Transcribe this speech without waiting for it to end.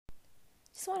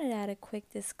Just wanted to add a quick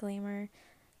disclaimer.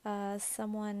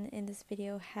 Someone in this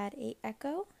video had a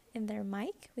echo in their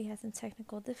mic. We had some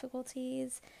technical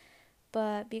difficulties,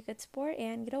 but be a good sport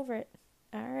and get over it.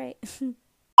 All right.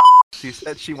 She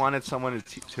said she wanted someone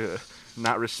to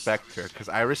not respect her because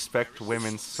I respect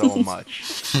women so much.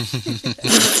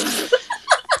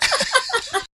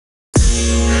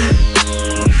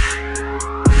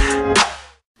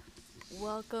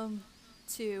 Welcome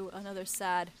to another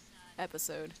sad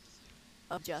episode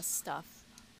of Just Stuff.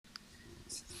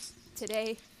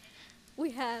 Today,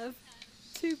 we have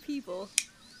two people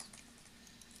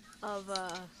of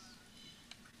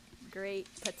great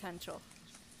potential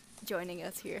joining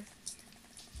us here.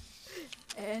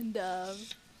 And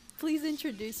please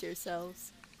introduce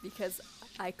yourselves because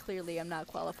I clearly am not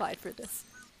qualified for this.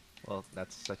 Well,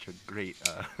 that's such a great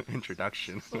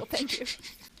introduction. Well, thank you.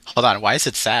 Hold on, why is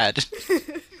it sad?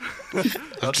 I'm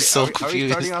Okay, just so are we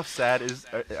confused. starting off sad?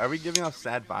 Are we giving off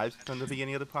sad vibes from the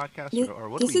beginning of the podcast, or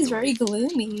what are This we is doing? very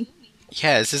gloomy.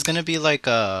 Yeah, is this gonna be like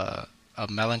a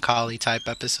melancholy type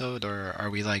episode, or are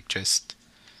we like just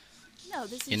No,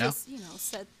 this is You know? just,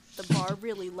 set the bar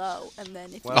really low, and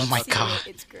then if Well, you Oh my exceed God. it,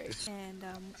 it's great. And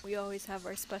we always have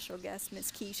our special guest,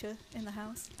 Miss Keisha, in the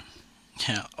house.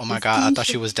 yeah, oh my god, I thought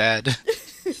she was dead.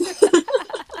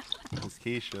 Miss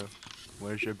Keisha,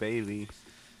 where's your baby?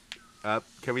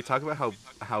 Can we talk about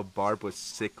how Barb was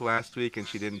sick last week and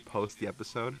she didn't post the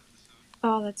episode?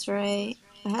 Oh, that's right.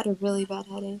 I had a really bad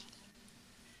headache.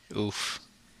 Oof.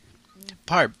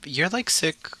 Barb, you're like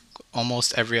sick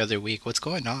almost every other week. What's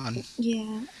going on?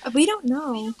 Yeah, we don't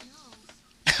know.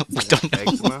 We don't know.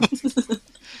 Eczema?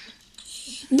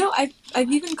 No,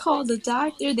 I've even called the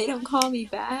doctor. They don't call me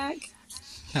back.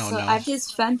 No, So no. I've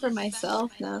just fend for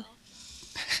myself now.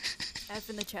 F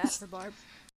in the chat for Barb.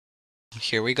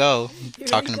 Here we go. Here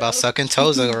Talking we about go. sucking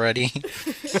toes already.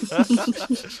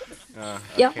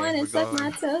 Y'all Okay, want we're to suck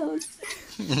my going. toes?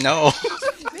 No.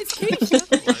 Miss Keisha!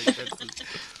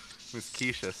 Miss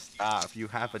Keisha, stop! You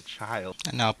have a child.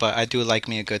 No, but I do like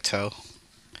me a good toe.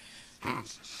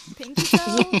 Pinky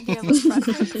toe? Do you have a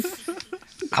preference?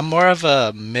 I'm more of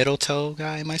a middle toe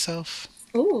guy myself.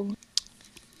 Ooh.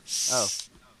 Oh.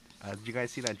 Did you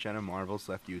guys see that Jenna Marbles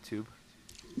left YouTube?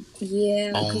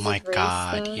 Yeah. Oh 'cause my of race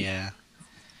god, stuff. yeah.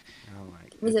 Oh my!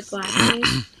 Was it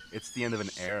blackface? It's the end of an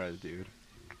era, dude.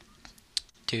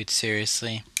 Dude,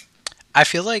 seriously. I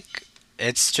feel like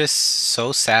it's just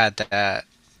so sad that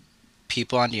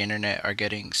people on the internet are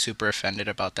getting super offended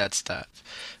about that stuff.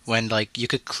 When like you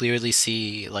could clearly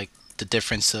see like the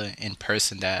difference in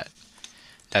person that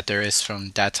there is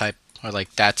from that type or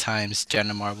like that times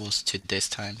Jenna Marbles to this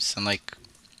times. And like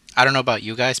I don't know about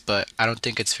you guys, but I don't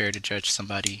think it's fair to judge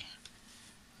somebody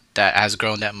that has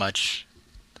grown that much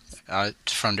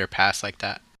from their past like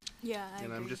that. Yeah, I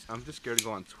And agree. I'm just scared to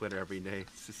go on Twitter every day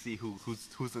to see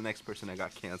who's the next person that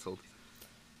got canceled.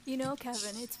 You know,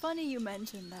 Kevin, it's funny you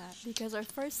mentioned that because our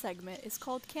first segment is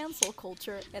called Cancel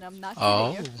Culture, and I'm not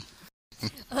Oh, kidding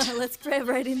you. Let's get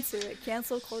right into it.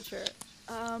 Cancel culture.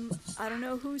 I don't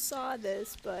know who saw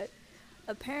this, but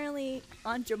apparently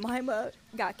Aunt Jemima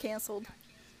got canceled.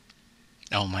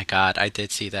 oh my God, I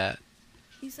did see that.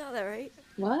 You saw that, right?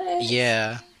 What?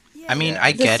 Yeah, Yeah. I mean Yeah.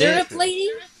 I The get it. syrup lady?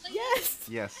 Yes.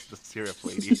 Yes, the syrup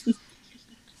lady.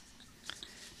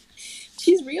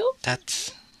 She's real?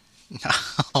 That's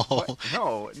What?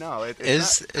 no. No, it's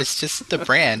It's not. it's just the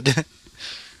brand.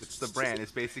 It's the brand.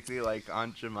 It's basically like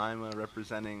Aunt Jemima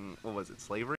representing what was it,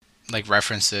 slavery? Like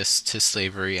references to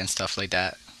slavery and stuff like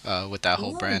that with that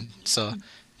whole Oh. brand. So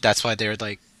that's why they're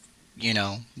like,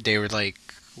 they were like,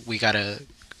 we gotta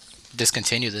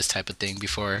discontinue this type of thing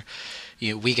before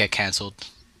we get canceled.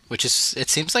 Which is, it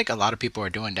seems like a lot of people are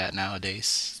doing that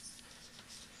nowadays.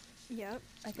 Yep.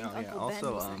 I think Oh yeah. Uncle Ben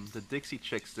Also, was next. the Dixie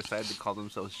Chicks decided to call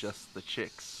themselves just the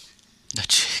Chicks. The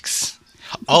chicks.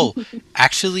 Oh,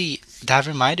 actually, that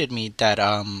reminded me that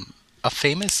a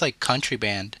famous like country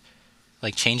band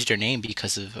like changed their name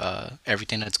because of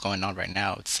everything that's going on right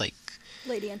now. It's like,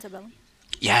 Lady Antebellum.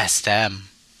 yes, them.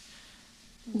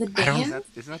 The I don't- Isn't band? that,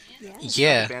 isn't that, Yeah. isn't that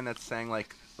Yeah. the band that sang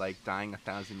like "Dying a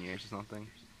Thousand Years" or something?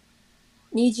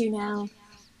 Need you now.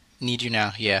 Need You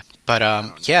Now, yeah. But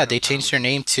I yeah, they don't changed their listen.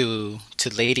 name to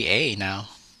Lady A now,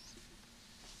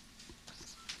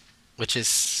 which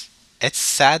is, it's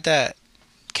sad that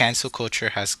cancel culture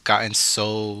has gotten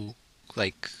so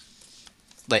like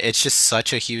it's just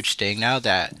such a huge thing now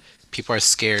that people are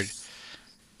scared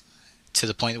to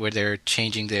the point where they're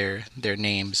changing their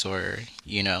names, or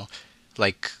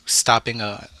like stopping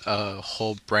a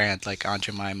whole brand like Aunt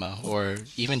Jemima or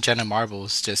even Jenna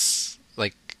Marbles, just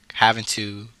like having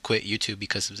to quit YouTube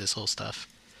because of this whole stuff.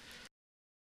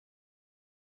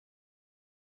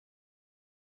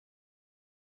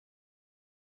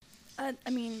 I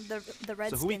mean the So who we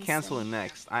Redskins canceling thing.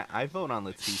 next? I vote on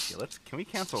Leticia. Can we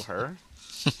cancel her?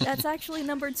 That's actually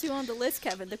number 2 on the list,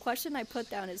 Kevin. The question I put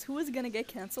down is who is gonna get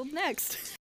canceled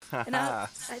next? And I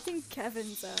think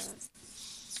Kevin's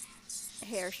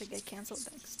hair should get canceled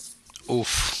next.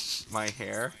 Oof. My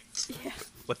hair? Yeah,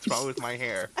 What's wrong with my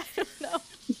hair? no.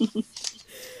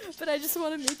 But I just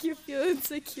want to make you feel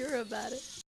insecure about it.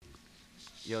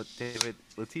 Yo, David,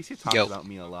 Leticia talks Yo. about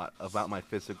me a lot, about my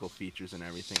physical features and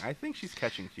everything. I think she's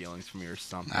catching feelings for me or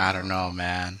something. I don't know,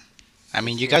 man. I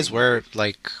mean, It's you guys getting were weird.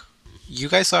 like, you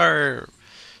guys are.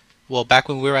 Well, back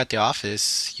when we were at the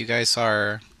office, you guys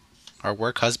are our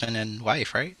work husband and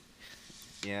wife, right?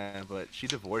 Yeah, but she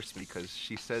divorced me because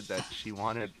she said that she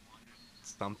wanted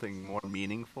something more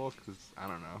meaningful. Because I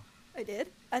don't know. I did.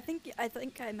 I think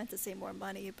I meant to say more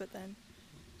money, but then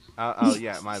Oh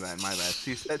yeah, my bad, my bad.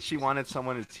 She said she wanted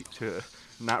someone to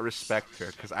not respect her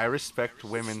because I respect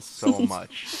women so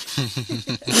much.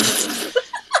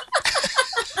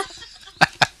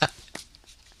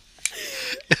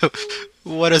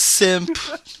 What a simp.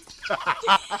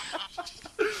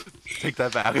 Take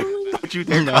that back. Oh my Don't you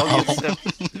dare No. call me a simp.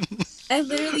 I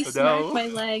literally No. smacked my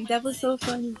leg. That was so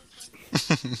funny.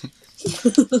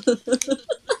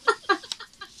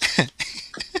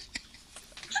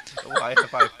 Why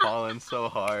have I fallen so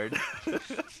hard?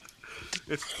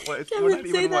 We're Kevin, not say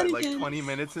even that like again. 20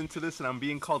 minutes into this and I'm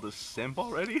being called a simp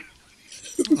already?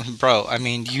 Bro, I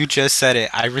mean, you just said it.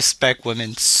 I respect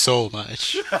women so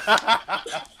much.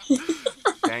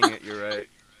 Dang it, you're right.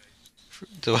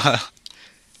 So,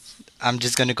 I'm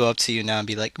just gonna go up to you now and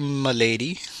be like, my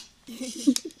lady.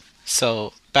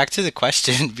 So, back to the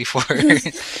question before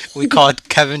we called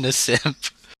Kevin a simp.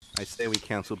 I say we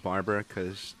cancel Barbara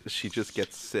because she just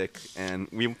gets sick and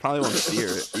we probably won't see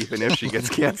her even if she gets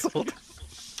canceled.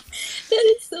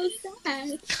 That is so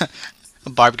sad.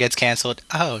 Barb gets canceled.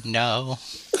 Oh no.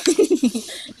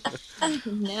 Oh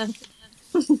no.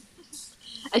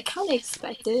 I kind of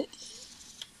expect it.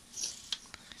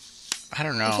 I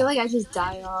don't I know. feel like I just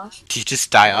die off. You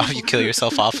just die off. You kill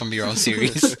yourself off from your own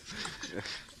series.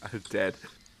 I'm dead.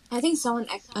 I think someone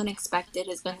unexpected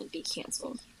is going to be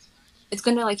canceled. It's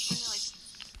going to like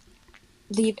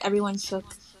leave everyone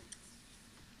shook.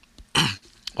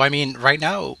 Well, I mean, right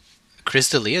now, Chris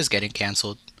D'Elia is getting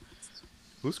canceled.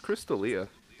 Who's Crystalia?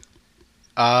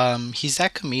 He's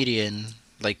that comedian,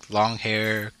 like long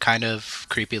hair, kind of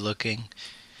creepy looking,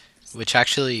 which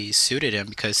actually suited him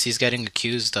because he's getting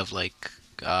accused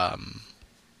um,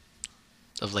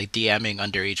 of like DMing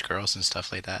underage girls and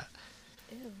stuff like that.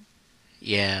 ew. I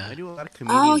Yeah, knew a lot of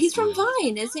comedians. Oh, he's from do that.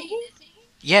 Vine, isn't he?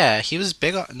 yeah, he was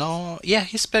big on. No, yeah,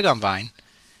 he's big on Vine.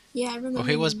 Yeah, I remember. Or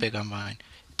he was him. big on Vine.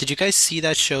 Did you guys see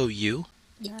that show, You?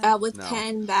 No. With No.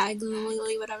 Penn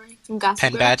Badgley, whatever, from Gossip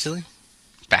Penn Girl. Badgley?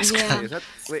 Basket. Yeah.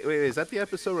 Wait, is that the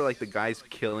episode where like the guy's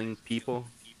killing people?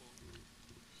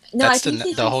 No, I That's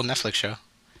think the whole Netflix show.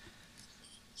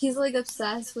 he's like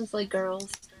obsessed with like girls.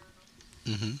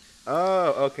 Hmm.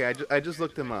 Oh, okay. I just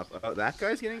looked him up. Oh, that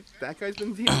guy's been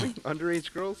DMing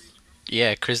underage girls.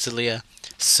 Yeah, Chris D'Elia.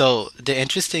 So the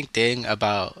interesting thing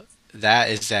about that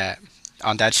is that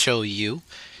on that show, You,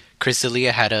 Chris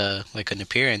D'Elia had an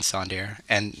appearance on there,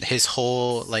 and his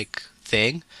whole like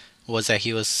thing was that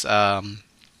he was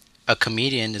a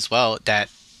comedian as well that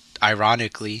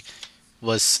ironically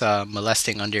was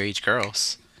molesting underage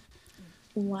girls.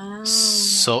 Wow.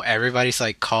 So everybody's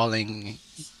like calling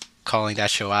that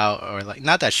show out, or like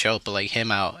not that show but like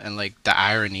him out, and like the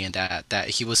irony in that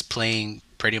he was playing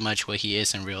pretty much what he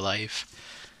is in real life.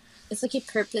 It's like he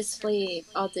purposefully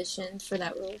auditioned for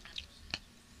that role.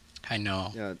 I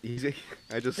know. Yeah,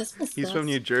 This was he's from nuts.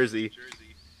 New Jersey.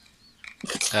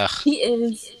 Ugh. He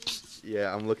is.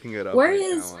 Yeah, I'm looking it up. Where right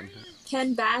is now.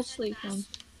 Penn Badgley from?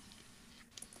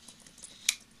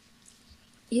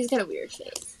 He's got a weird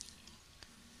face.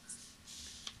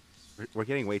 We're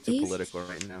getting way too He's- political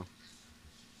right now.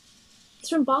 He's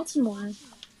from Baltimore.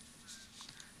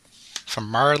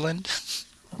 From Maryland.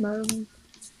 Maryland.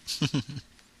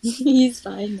 He's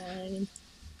 5'9".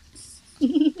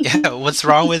 Yeah, what's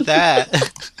wrong with that?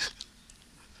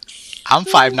 I'm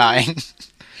 5'9".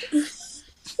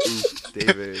 Oof,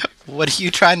 David, What are you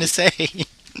trying to say?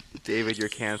 David, you're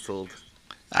canceled.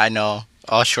 I know.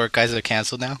 All short guys are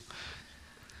canceled now.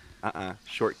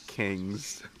 Short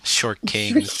kings. Short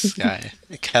kings. Guy.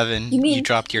 Kevin, You mean- you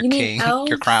dropped your you mean king, your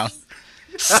elves? crown.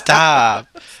 Stop.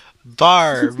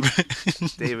 Barb.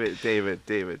 David.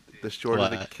 The shorter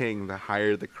the What? king, the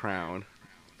higher the crown.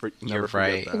 Never You're forget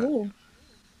right. that. Ooh.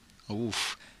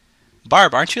 Oof.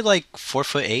 Barb, aren't you like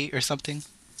 4'8" or something?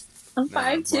 I'm Nah, 5'2",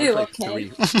 Barb's like okay. 3.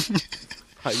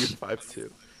 You're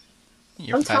 5'2".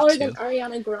 You're I'm taller than 5'2".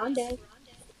 Ariana Grande.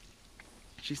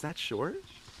 She's that short?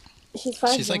 She's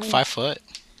 5'1". She's like 5 foot.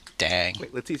 Dang.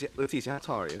 Wait, Leticia, how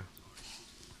tall are you?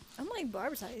 I'm like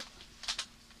Barb's height.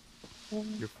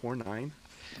 You're 4'9"?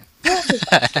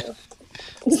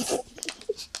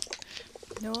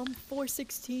 No, I'm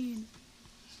 4'16".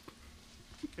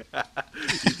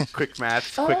 Quick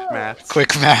maths, Oh. quick maths.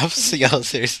 Quick maps. Yo,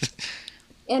 seriously.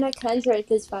 Anna Kendrick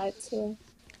is 5'2".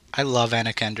 I love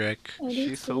Anna Kendrick. I do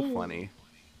She's so too. funny.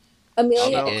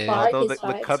 Amelia Although- Clark Although is the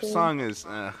 5'2". Cup song is,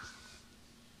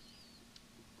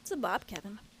 It's a bop,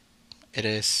 Kevin. It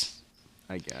is.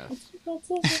 I guess.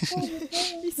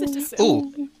 He's such a simp.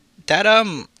 Ooh,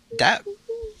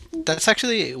 that's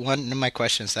actually one of my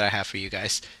questions that I have for you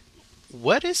guys.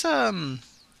 What is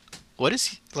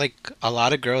like a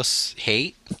lot of girls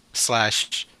hate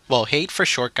hate for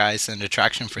short guys and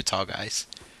attraction for tall guys?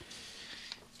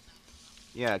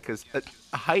 Yeah, because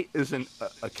height isn't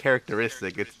a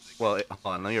characteristic. It's hold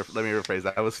on. Let me rephrase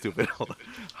that. I was stupid. Hold on.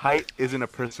 Height isn't a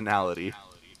personality.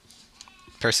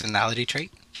 Personality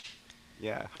trait?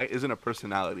 Yeah, height isn't a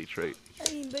personality trait.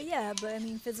 I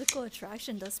mean, physical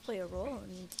attraction does play a role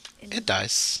in It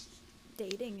does.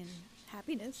 dating and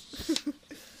happiness.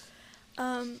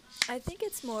 I think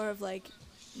it's more of like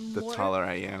The more. taller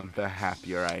I am, the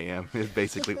happier I am. Is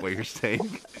basically what you're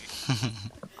saying.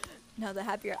 No, the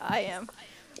happier I am.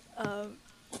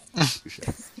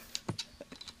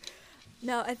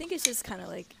 No, I think it's just kind of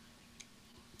like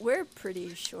we're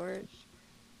pretty short,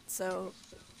 so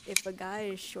if a guy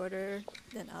is shorter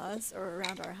than us or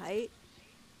around our height,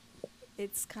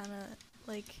 it's kind of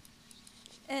like,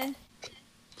 eh.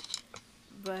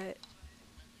 But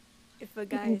if a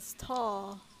guy is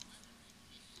tall,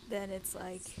 then it's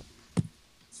like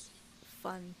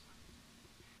fun.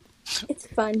 It's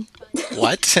fun.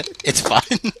 What? It's fun.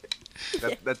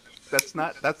 That's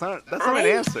not an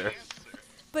answer.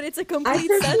 But it's a complete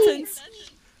personally- sentence.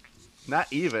 Not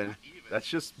even. That's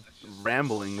just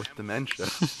rambling with dementia.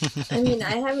 I mean,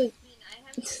 I haven't.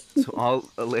 To all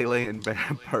Lele and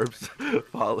Barb's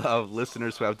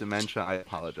listeners who have dementia, I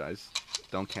apologize.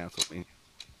 Don't cancel me.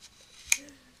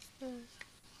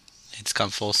 It's come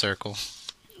full circle.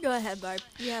 Go ahead, Barb.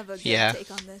 You have a good Yeah.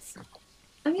 take on this.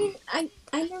 I mean, I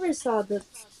never saw the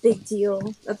big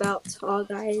deal about tall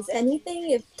guys.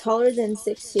 Anything if taller than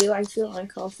 6'2", I feel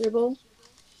uncomfortable.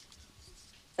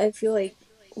 I feel like,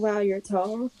 wow, you're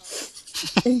tall,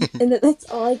 and that's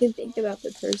all I can think about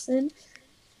the person.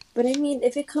 But I mean,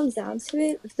 if it comes down to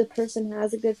it, if the person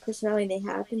has a good personality and they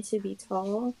happen to be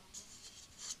tall,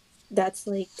 that's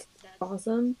like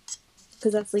awesome,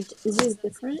 because that's like this is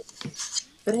different.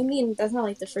 But I mean, that's not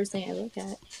like the first thing I look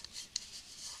at.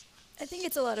 I think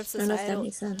it's a lot of I don't know if that societal.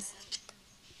 makes sense.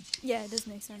 Yeah, it does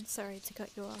make sense. Sorry to cut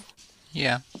you off.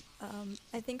 Yeah.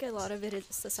 I think a lot of it is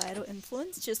societal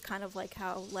influence, just kind of like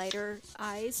how lighter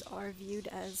eyes are viewed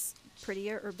as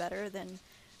prettier or better than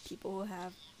people who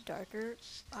have darker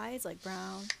eyes, like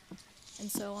brown and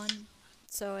so on.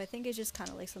 So I think it's just kind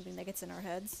of like something that gets in our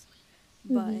heads.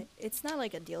 But it's not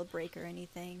like a deal breaker or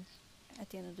anything at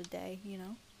the end of the day, you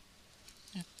know?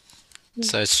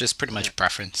 So it's just pretty much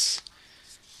preference.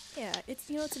 Yeah, it's,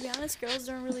 you know, to be honest, girls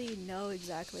don't really know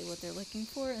exactly what they're looking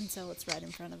for until it's right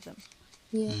in front of them.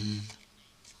 Yeah.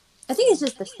 I think it's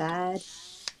just the fad.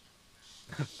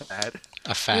 Bad. A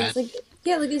Yeah, fad. it's like,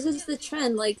 yeah, like it's just the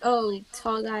trend. Like, oh,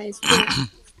 tall guys. Cool.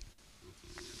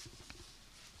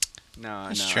 No,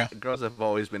 That's no. true. Girls have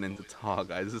always been into tall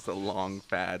guys. This is a long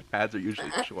fad. Fads are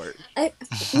usually short.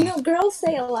 Girls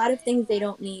say a lot of things they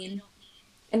don't mean,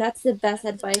 and that's the best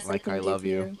advice Like, I can I give love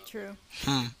you. True.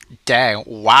 Dang.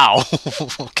 Wow.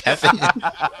 Kevin.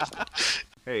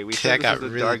 Hey, we That said got this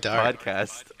is a really dark dark.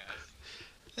 podcast.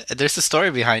 There's a story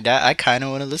behind that. I kind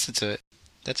of want to listen to it.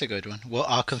 That's a good one. Well,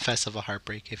 I'll confess of a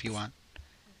heartbreak if you want.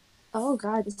 Oh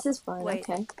God, this is fun. Wait.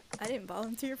 Okay, I didn't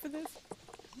volunteer for this.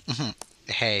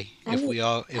 Hey, I if need-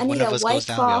 if I one need of a us white goes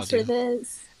down, we claw all for do.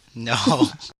 this. No.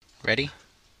 Ready?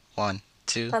 1,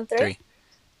 2, On 3? 3.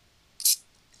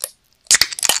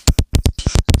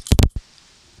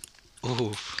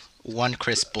 Ooh, one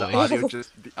crisp boy. The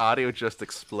audio just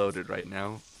exploded right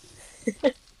now.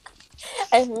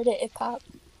 I heard it. It popped.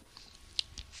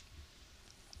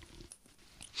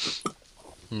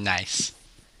 Nice.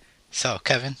 So,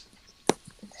 Kevin,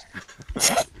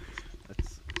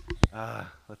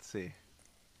 Let's see.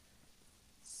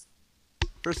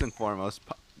 First and foremost,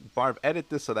 Barb, edit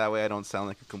this so that way I don't sound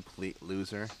like a complete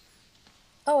loser.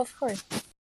 Oh, of course.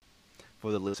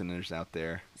 For the listeners out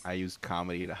there, I use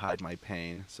comedy to hide my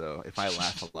pain, so if I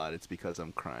laugh a lot, it's because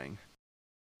I'm crying.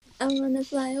 I wanna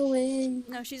fly away.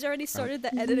 No, she's already started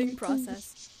the editing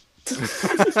process.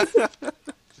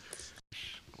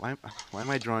 why why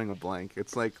am I drawing a blank?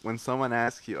 It's like when someone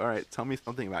asks you, "All right, tell me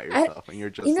something about I, yourself," and you're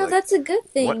you just know, like, that's a good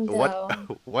 "What thing, what though.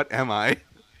 what am I?"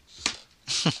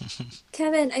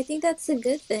 Kevin, I think that's a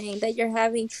good thing that you're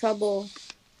having trouble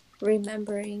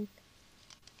remembering.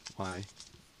 Why?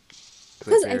 Because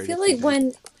I Because I buried feel it too like deep.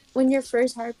 when your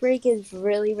first heartbreak is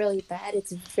really, really bad,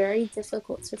 it's very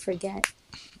difficult to forget.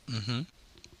 Mm-hmm.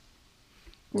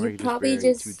 Or You you just probably bury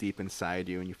it too just deep inside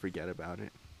you and you forget about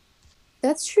it.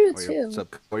 that's true Or too.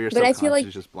 your But I feel subconscious like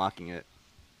is just blocking it.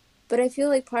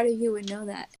 part of you would know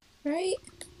that, right?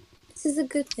 This is a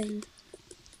good thing.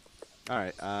 All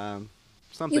right,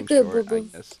 You something good, boo short, I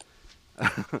boo. guess.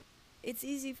 It's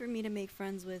easy for me to make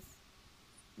friends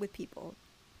with people,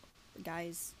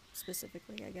 guys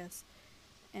specifically, I guess.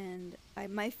 And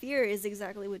my fear is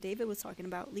exactly what David was talking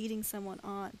about, leading someone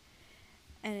on.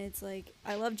 And it's like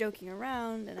I love joking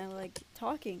around and I like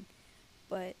talking,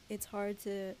 but it's hard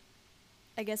to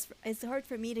I guess it's hard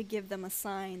for me to give them a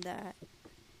sign that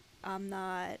I'm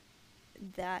not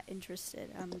that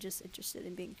interested. I'm just interested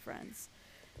in being friends.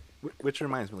 Which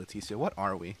reminds me, Leticia, what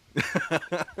are we?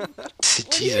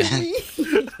 What do you Jesus.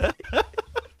 mean?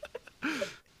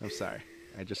 I'm sorry.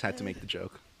 I just had to make the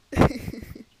joke.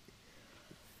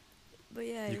 But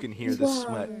yeah, You can hear the Wow.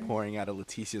 sweat pouring out of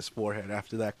Leticia's forehead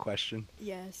after that question.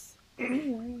 yes.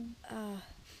 Mm.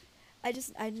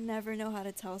 I never know how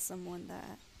to tell someone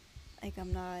that like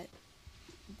I'm not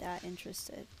that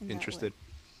interested in that way. Interested?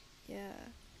 Yeah.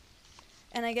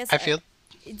 And I guess I feel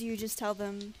do you just tell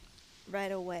them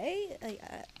right away? Like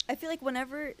I feel like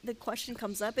whenever the question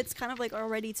comes up, it's kind of like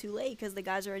already too late because the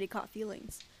guy's already caught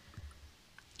feelings.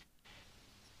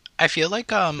 I feel like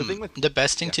The thing with the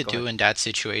best thing yeah, to go ahead. do in that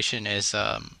situation is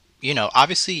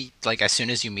obviously like as soon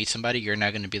as you meet somebody you're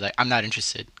not going to be like I'm not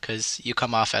interested cuz you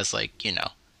come off as like,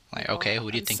 like Like, oh, okay,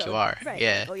 who do you I'm think you so are? right.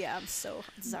 Like, Yeah. oh yeah, I'm so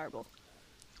desirable.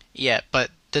 Yeah,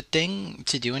 but the thing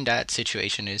to do in that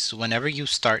situation is whenever you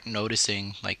start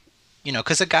noticing like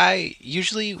cuz a guy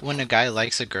usually when a guy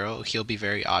likes a girl, he'll be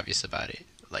very obvious about it.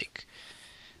 Like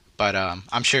but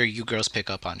I'm sure you girls pick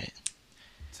up on it.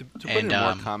 To put it And in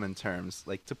more common terms,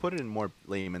 like to put it in more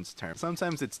layman's terms,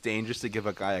 sometimes it's dangerous to give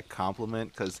a guy a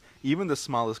compliment because even the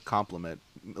smallest compliment,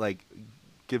 like,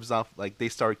 gives off like they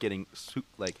start getting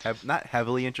not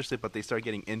heavily interested, but they start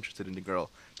getting interested in the girl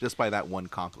just by that one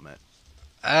compliment.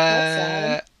 That's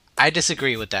sad. uh I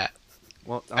disagree with that.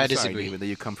 Well, I'm I sorry, disagree. David, that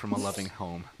you come from a loving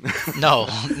home. No,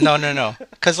 no, no, no.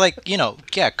 Because, like,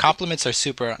 yeah, compliments are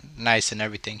super nice and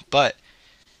everything, but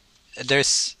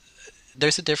there's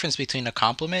there's a difference between a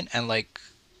compliment and like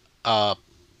a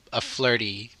a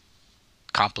flirty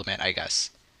compliment, I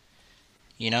guess.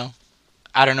 You know,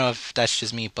 I don't know if that's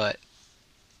just me, but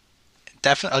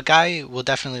definitely a guy will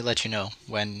definitely let you know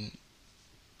when,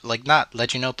 like, not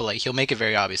let you know, but like he'll make it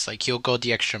very obvious. Like he'll go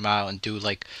the extra mile and do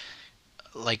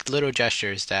like little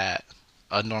gestures that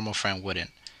a normal friend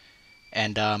wouldn't.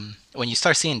 And when you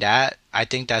start seeing that, I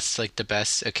think that's like the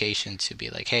best occasion to be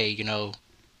like, hey,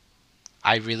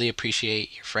 I really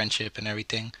appreciate your friendship and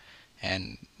everything,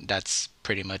 and that's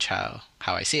pretty much how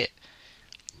I see it.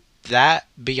 That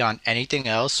beyond anything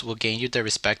else will gain you the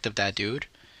respect of that dude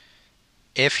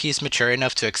if he's mature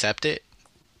enough to accept it,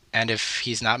 and if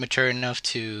he's not mature enough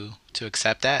to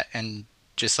accept that and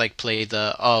just like play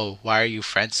the oh why are you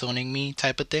friend zoning me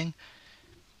type of thing,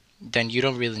 then you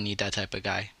don't really need that type of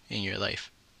guy in your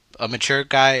life. A mature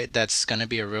guy that's gonna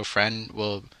be a real friend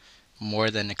will more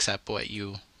than accept what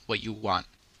you want,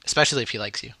 especially if he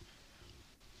likes you.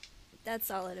 That's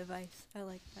solid advice. I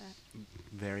like that.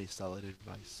 Very solid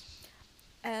advice.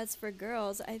 As for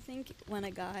girls, I think when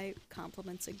a guy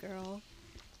compliments a girl,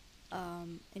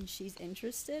 and she's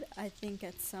interested, I think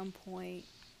at some point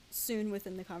soon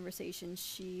within the conversation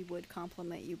she would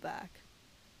compliment you back.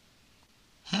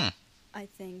 Hmm. I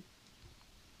think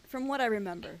from what I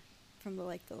remember from the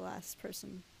last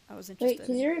person I was Wait, interested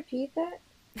can in. you repeat that?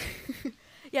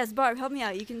 Yes, Barb, help me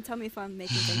out. You can tell me if I'm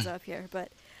making things up here,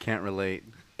 but Can't relate.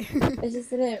 I just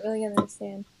didn't really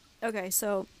understand. okay,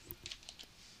 so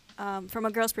from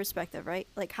a girl's perspective, right?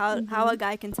 Like how Mm-hmm. a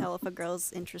guy can tell if a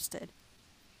girl's interested.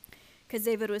 Because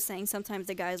David was saying sometimes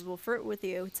the guys will flirt with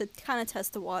you to kind of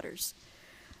test the waters.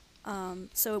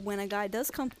 So when a guy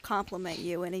does compliment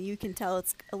you and you can tell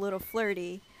it's a little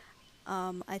flirty,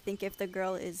 I think if the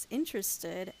girl is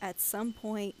interested, at some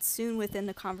point soon within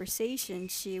the conversation,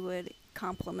 she would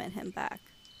compliment him back.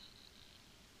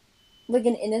 Like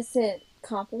an innocent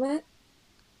compliment?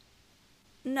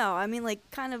 No, I mean like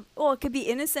kind of. Well, it could be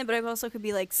innocent, but it also could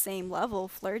be like same level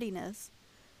flirtiness.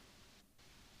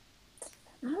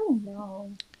 I don't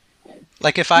know.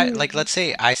 Like if I Hmm. like let's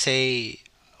say I say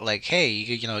like hey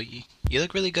you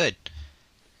look really good.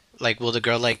 Like, will the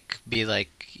girl like be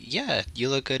like, "Yeah, you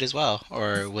look good as well,"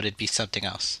 or would it be something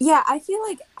else? Yeah, I feel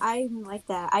like I'm like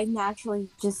that. I naturally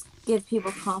just give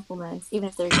people compliments, even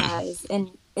if they're guys,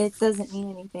 and it doesn't mean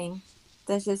anything.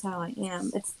 That's just how I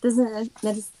am. It doesn't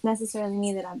necessarily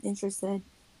mean that I'm interested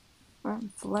or I'm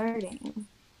flirting.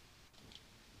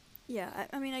 Yeah,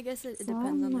 I mean, I guess it So I depends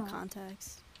don't on the know.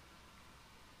 context.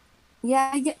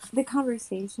 Yeah, I get the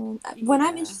conversation. When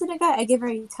I'm Yeah. interested in a guy, I get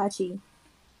very touchy.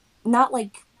 Not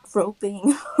like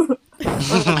groping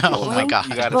or like Oh my pulling,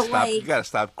 You gotta god. but stop. You like gotta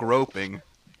stop groping.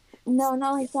 no,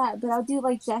 not like that. But I'll do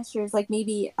like gestures, like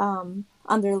maybe on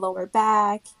their lower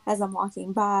back as I'm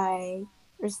walking by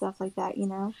or stuff like that. You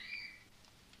know,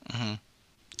 Hmm.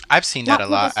 I've seen that not a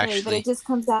lot purposefully, but it actually. just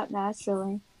comes out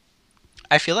naturally.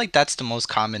 I feel like that's the most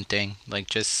common thing, like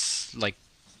just like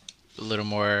a little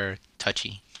more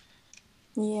touchy.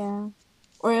 Yeah.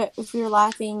 Or if you're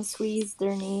laughing, squeeze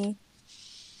their knee.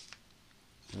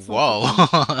 Type of Whoa.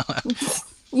 thing.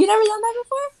 You never done that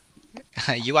before?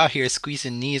 You out here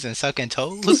squeezing knees and sucking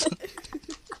toes?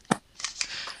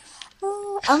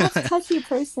 I'm a touchy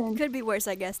person. Could be worse,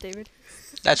 I guess, David.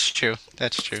 That's true.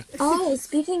 That's true. Oh,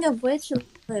 speaking of which,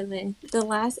 Lily, the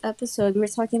last episode we were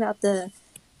talking about the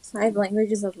 5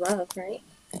 languages of love, right?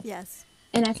 Yes.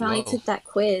 And I finally Whoa. took that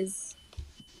quiz.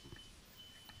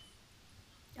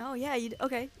 Oh yeah.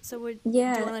 Okay. So do you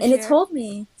Yeah, want to and share?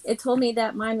 it told me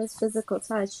that mine was physical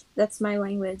touch. That's my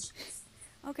language.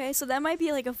 Okay, so that might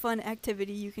be like a fun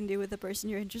activity you can do with the person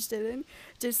you're interested in.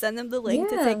 Just send them the link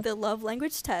to Yeah. take the love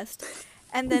language test,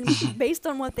 and then based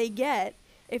on what they get,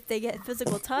 if they get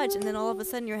physical touch, and then all of a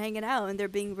sudden you're hanging out and they're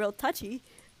being real touchy,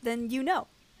 then you know.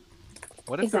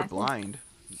 What if they're Exactly. blind?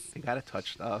 They gotta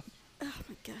touch stuff. Oh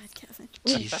my God, Kevin.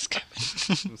 Jesus,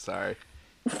 Kevin. I'm sorry.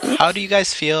 How do you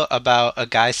guys feel about a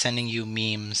guy sending you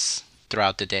memes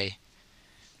throughout the day?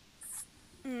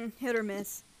 Hit or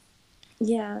miss.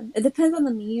 Yeah, it depends on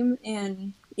the meme,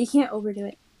 and you can't overdo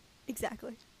it.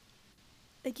 Exactly.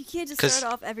 Like you can't just 'Cause start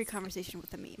off every conversation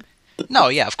with a meme. no,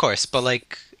 yeah, of course, but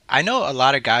like I know a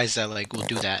lot of guys that like will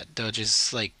do that. They'll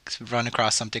just like run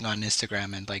across something on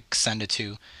Instagram and like send it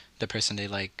to the person they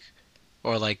like,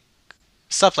 or like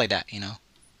stuff like that, you know?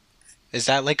 Is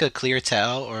that like a clear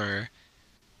tell,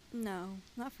 No,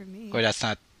 not for me. or that's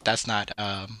not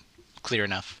clear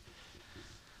enough?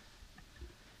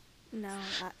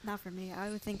 No, not for me. I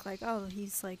would think like, oh,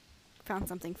 he's like found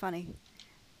something funny,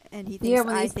 and he Yeah, thinks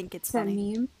when I they think it's send funny.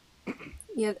 meme.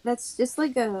 Yeah, that's just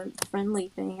like a friendly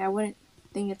thing. I wouldn't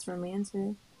think it's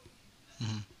romantic.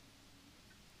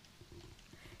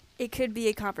 It could be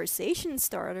a conversation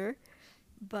starter,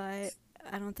 but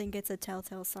I don't think it's a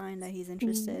telltale sign that he's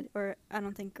interested, or I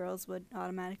don't think girls would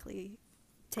automatically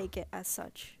take it as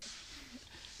such.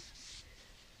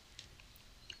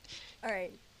 All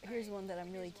right, here's one that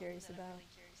I'm really curious about.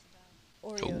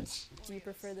 Oreos. Do you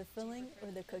prefer the filling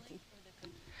or the cookie?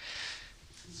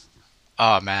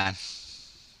 Oh man,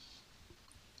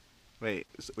 Wait,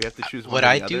 so we have to choose one what or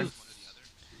I the other? do,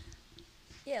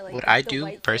 Yeah, like what the I do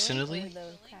white personally, filling or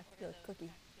the cookie.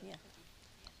 Yeah.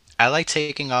 I like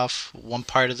taking off one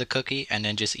part of the cookie and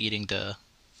then just eating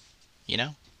you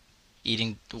know,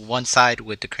 eating one side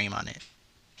with the cream on it,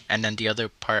 and then the other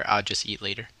part I'll just eat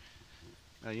later.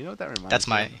 You know what that That's reminds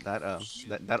me my of?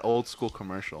 That old school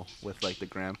commercial with like the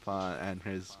grandpa and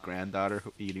his granddaughter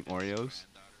eating Oreos.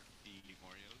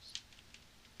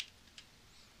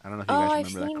 I don't know if you Oh, guys I've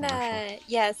remember that seen commercial. that.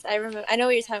 Yes, I remember. I know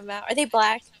what you're talking about. Are they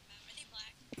black?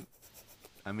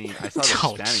 I mean, I saw the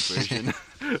Oh, Hispanic version.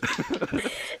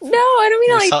 No, I don't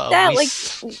mean we it like saw that. we Like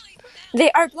s-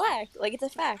 they are black. Like it's a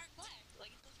fact.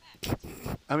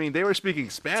 I mean, they were speaking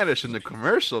Spanish in the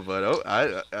commercial, but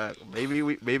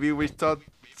maybe we saw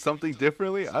something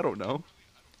differently. I don't know.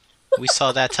 we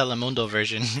saw that Telemundo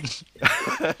version.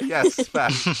 Yes,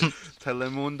 facts.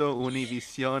 Telemundo,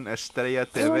 Univision, Estrella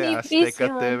TV, Azteca Univision.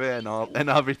 TV, and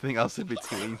everything else in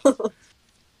between.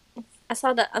 I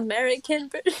saw the American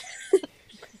version.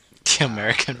 The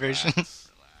American version.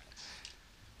 Relax.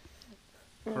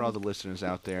 For all the listeners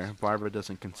out there, Barbara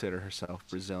doesn't consider herself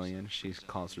Brazilian. She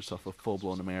calls herself a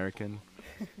full-blown American.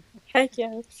 Heck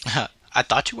yes. I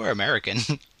thought you were American.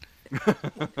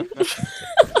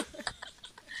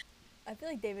 I feel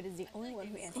like David is the only one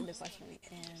who answered the question,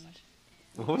 and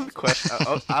What was the question?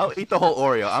 I'll eat the whole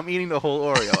Oreo. I'm eating the whole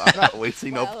Oreo. I'm not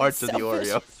wasting no Wow, parts of the selfish.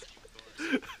 Oreo.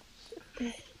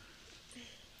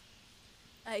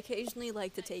 I occasionally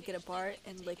like to take it apart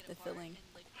and lick the filling.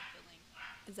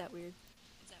 Is that weird?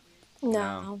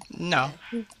 No. No,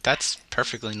 that's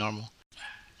perfectly normal.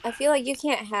 I feel like you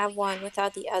can't have one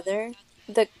without the other.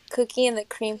 The cookie and the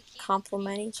cream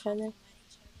complement each other.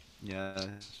 Yeah,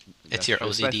 It's that's your true.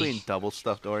 Especially in OCD. double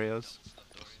stuffed Oreos.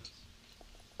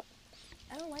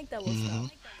 I don't like double Hmm.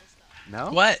 stuff.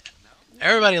 No? What? No,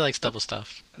 Everybody likes double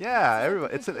stuff. Yeah, it's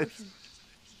everybody. It's disproportion.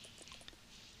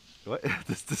 what?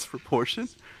 This disproportion?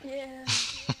 Yeah,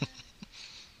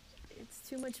 it's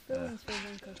too much Uh, fillings for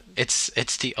one cookie.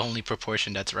 It's the only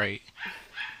proportion that's right.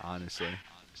 honestly.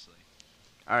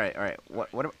 All right, all right.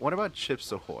 What about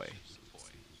Chips Ahoy?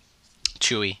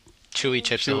 Chewy. Chewy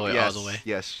Chips Ahoy all the Yes, way.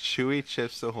 yes. Chewy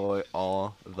Chips Ahoy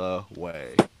all the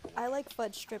way. I like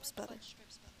fudge strips better.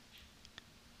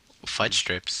 Fudge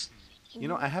strips. You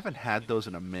know, I haven't had those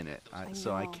in a minute, I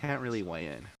so I know. can't really weigh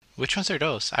in. Which ones are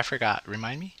those? I forgot.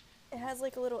 Remind me. It has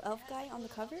like a little elf guy on the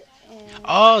cover, and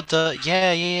Oh, the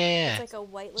yeah. it's like a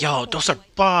white. Yo, little those are cookie.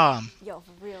 bomb. Yo,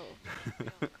 for real.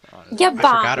 Honestly. Yeah, I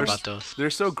forgot bomb. about those. They're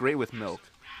so great with milk.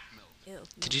 Ew.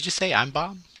 Did you just say I'm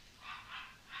bomb?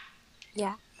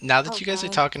 Yeah. Now that Oh, you guys are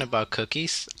God. talking about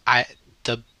cookies,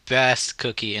 the best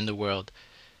cookie in the world.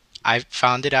 I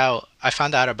found it out. I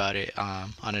found out about it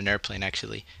on an airplane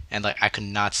actually, and like I could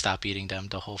not stop eating them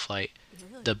the whole flight.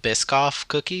 Really? The Biscoff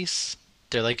cookies.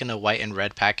 They're like in a white and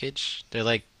red package. They're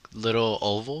like little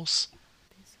ovals.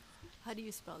 How do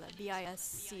you spell that?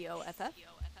 Biscoff?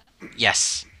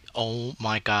 Yes. Oh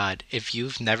my god. If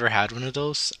you've never had one of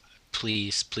those,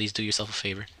 please do yourself a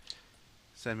favor.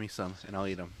 Send me some, and I'll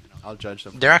eat them. I'll judge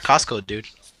them. They're at Costco, dude.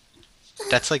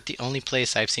 That's like the only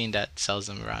place I've seen that sells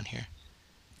them around here.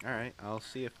 All right, I'll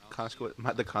see if the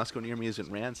Costco near me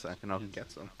isn't ransacked, and I'll get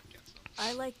some.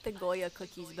 I like the Goya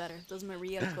cookies better. Those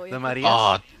Maria Goya The cookies. Maria?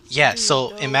 Oh, yeah. Dude, So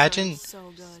those imagine are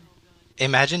so good.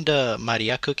 imagine the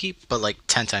Maria cookie, but like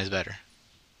 10 times better.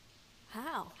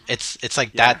 How? It's like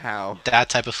Yeah, that how? that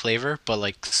type of flavor, but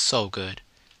like so good.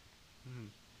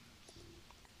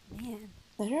 Man.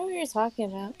 I don't know what you're talking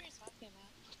about.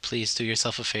 Please do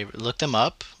yourself a favor. Look them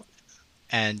up,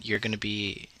 and you're gonna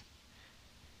be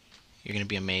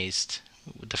amazed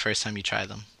the first time you try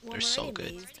them. Well, They're I'm so already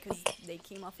good. amazed because they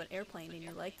came off an airplane and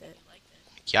you liked it.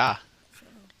 Yeah. So,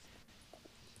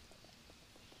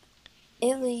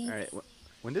 Illy. All right.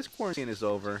 When this quarantine is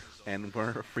over and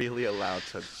we're freely allowed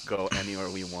to go anywhere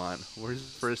we want, where's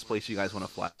the first place you guys want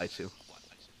to fly to?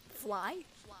 fly?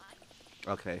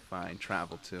 Okay, fine.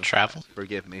 Travel to. Travel.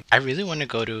 Forgive me. I really want to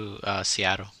go to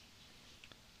Seattle.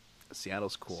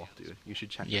 Seattle's cool, dude. You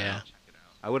should check it Yeah. out.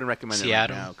 I wouldn't recommend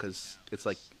Seattle. it right now because it's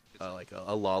like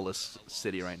a lawless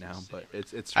city right now. But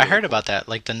it's. I Really heard cool. about that,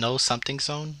 like the no something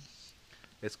zone.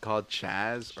 It's called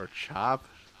Chaz or Chop.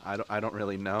 I don't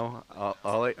really know.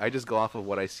 I just go off of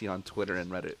what I see on Twitter and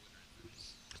Reddit.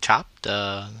 Chop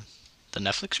the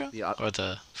Netflix show Yeah. or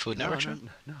the Food No, Network no, show.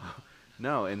 no,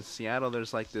 no. In Seattle,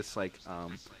 there's like this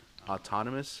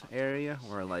autonomous area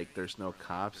where like there's no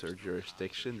cops or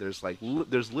jurisdiction. There's like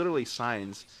there's literally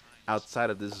signs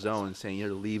outside of this zone saying you're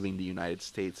leaving the United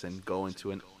States and go into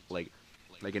an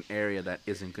like an area that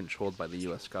isn't controlled by the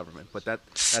U.S. government. But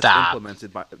that's Stop.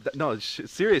 implemented by no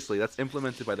seriously, that's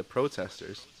implemented by the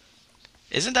protesters.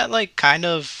 Isn't that like kind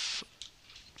of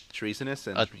Treasonous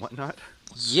and Uh, whatnot.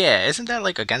 yeah? Isn't that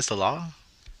like against the law?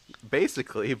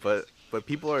 Basically, but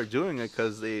people are doing it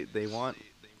because they want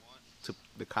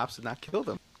the cops to not kill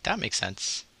them. That makes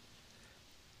sense.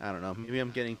 I don't know. Maybe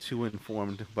I'm getting too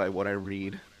informed by what I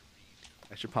read.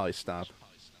 I should probably stop.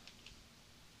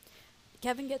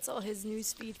 Kevin gets all his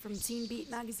news feed from Teen Beat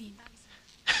magazine.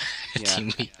 Yeah.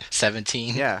 Team Meat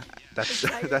 17. Yeah, that's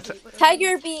Tiger that's Beat, whatever.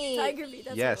 Tiger Beat. Tiger Beat,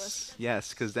 that's yes, yes.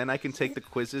 Because then I can take the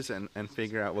quizzes and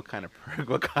figure out what kind of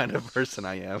what kind of person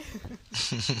I am.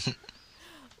 what it was.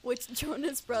 Which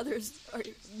Jonas Brothers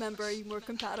member are you more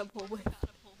compatible with?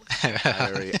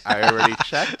 I already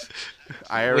checked.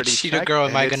 I already Which cheetah checked, girl am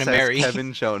and I it gonna says marry?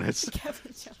 Kevin Jonas.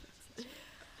 Kevin Jonas.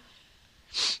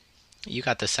 You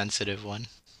got the sensitive one.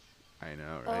 I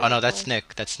know, Oh, right? Oh no, that's boy.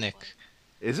 Nick. That's Nick.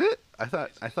 Is it? I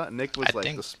thought Nick was I like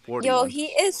think- the sporty Yo, one. he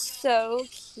is so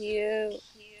cute.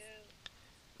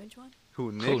 Which one?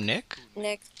 Who Nick? Who, Nick?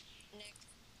 Nick.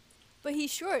 But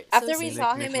he's short. After so we see-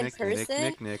 saw him in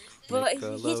person, Nick, but he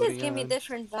just gave me Nickelodeon.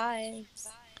 different vibes.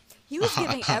 he was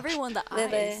giving everyone the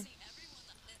Lily. eyes.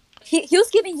 He was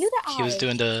giving you the eye. He was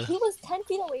doing the. He was 10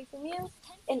 feet away from you,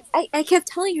 and I kept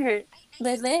telling her,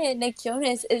 Lily, Nick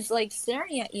Jonas is like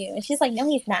staring at you, and she's like, no,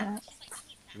 he's not.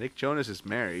 Nick Jonas is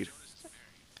married.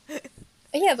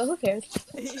 Yeah, but who cares?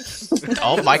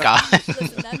 Oh my god.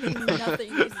 Listen, that means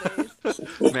nothing these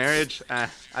days. Marriage,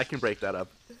 I can break that up.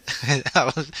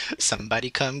 Somebody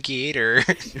come get her.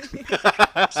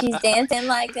 She's dancing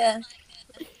like a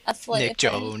flip. Nick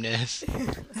Jonas.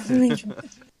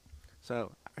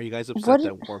 So, are you guys upset What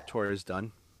that Warped Tour is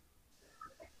done?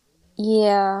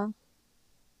 Yeah.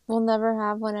 We'll never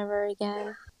have one ever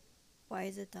again. Why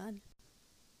is it done?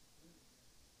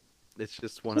 It's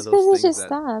just one of Just those because it things just that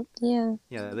stopped. Yeah.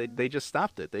 yeah, they just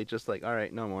stopped it. They just like, all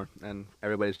right, no more, and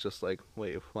everybody's just like,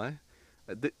 wait, what?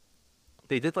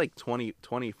 They did like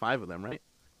 25 of them, right?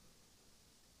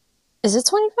 Is it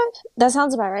 25? That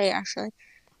sounds about right, actually.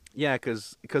 Yeah,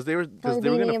 because they were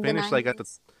Probably gonna beginning of the finish like at the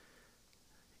 90s.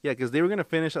 yeah, because they were gonna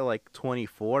finish at like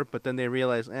 24, but then they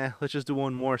realized, let's just do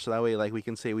one more, so that way like we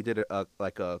can say we did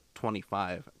like a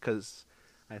 25. Because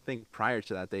I think prior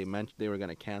to that they mentioned they were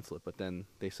gonna cancel it, but then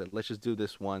they said let's just do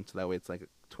this one, so that way it's like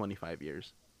 25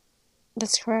 years.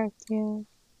 That's correct, yeah.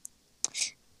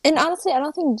 And honestly, I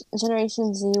don't think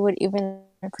Generation Z would even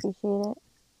appreciate it.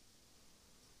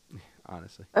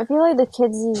 Honestly, I feel like the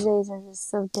kids these days are just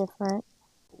so different.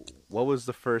 what was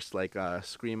the first like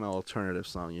screamo alternative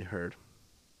song you heard?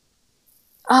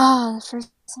 Ah, the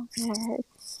first song I heard.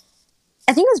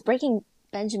 I think it was Breaking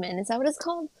Benjamin. Is that what it's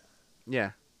called?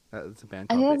 Yeah, it's a band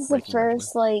I called think that's the Breaking Benjamin.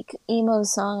 first like emo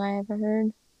song I ever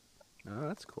heard. Oh,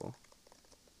 that's cool.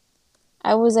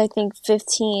 I was, I think,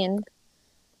 15,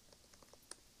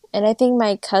 and I think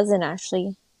my cousin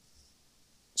actually.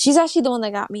 She's actually the one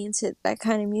that got me into that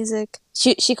kind of music.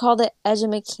 She called it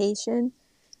edumacation.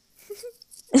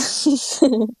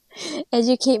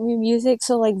 Educate me music.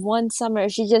 So like one summer,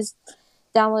 she just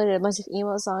downloaded a bunch of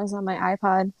emo songs on my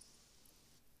iPod.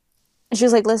 And she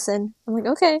was like, "Listen." I'm like,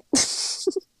 "Okay."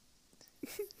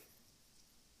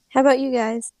 How about you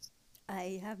guys?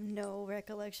 I have no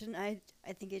recollection. I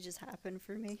think it just happened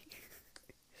for me.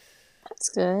 That's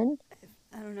good.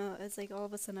 I don't know. It's like all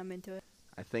of a sudden I'm into it.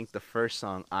 I think the first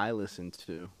song I listened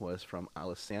to was from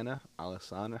Alesana,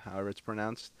 however it's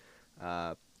pronounced.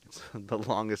 It's the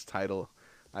longest title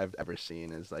I've ever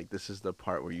seen is like this is the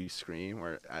part where you scream,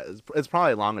 or it's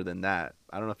probably longer than that.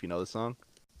 I don't know if you know the song.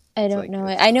 I It's don't like know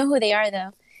it. it's I know who they are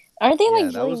though. Aren't they yeah,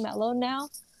 like that really was mellow now?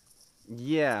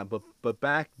 yeah, but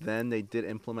back then they did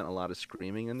implement a lot of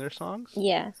screaming in their songs,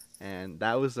 Yeah. and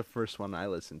that was the first one I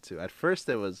listened to. At first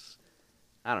it was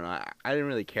I don't know. I didn't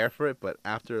really care for it, but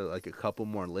after like a couple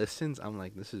more listens, I'm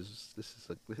like, this is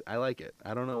like I like it.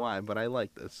 I don't know why, but I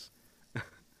like this.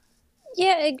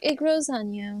 Yeah, it grows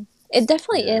on you. It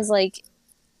definitely Yeah. is like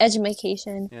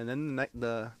education. And then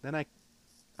then I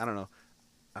don't know.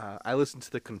 I listened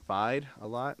to the Confide a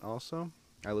lot. Also,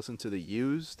 I listened to the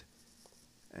Used,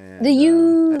 The and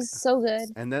Use, so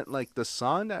good. and then like the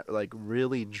song that like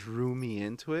really drew me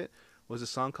into it was a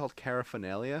song called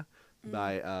Paraphernalia Mm.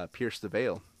 by Pierce the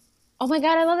Veil. Oh my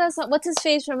god, I love that song. What's his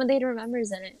face from A Day to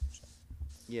Remember's in it?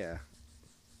 Yeah.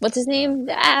 What's his Uh, name?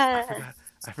 I Ah, forgot.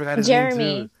 I forgot his name too.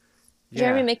 Jeremy. Yeah.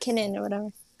 Jeremy McKinnon or whatever.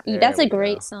 There That's a we go.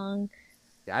 great song.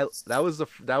 Yeah, that was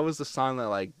the song that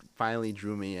like finally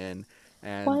drew me in,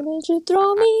 Why and did you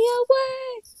throw I, me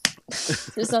away?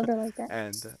 Or something like that.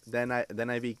 and then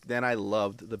I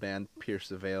loved the band Pierce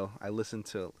the Veil. I listened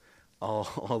to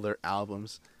all their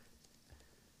albums,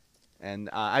 and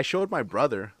I showed my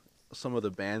brother some of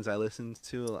the bands I listened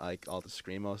to, like all the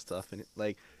screamo stuff, and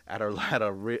like at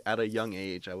a young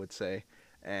age, I would say.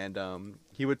 And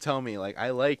he would tell me like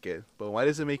I like it, but why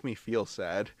does it make me feel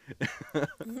sad?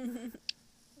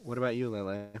 What about you,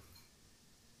 Lele?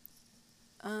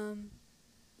 um,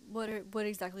 what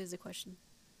exactly is the question?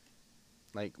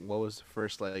 Like, what was the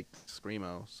first like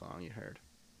screamo song you heard?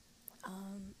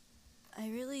 Um, I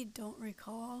really don't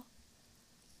recall,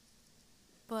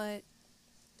 but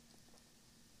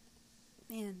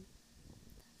man, I'm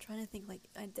trying to think. Like,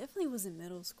 I definitely was in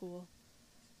middle school.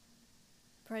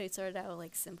 Probably started out with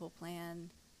like Simple Plan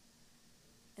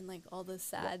and like all the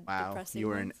sad, Wow, depressing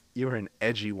ones. you were an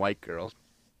edgy white girl.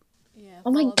 Yeah.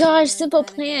 Oh my Fall Out gosh, Boy, Simple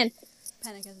Plan.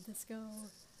 Panic at the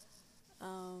Disco.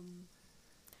 Um,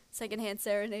 Secondhand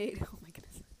Serenade. Oh my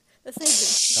goodness, that's not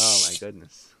Oh my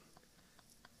goodness.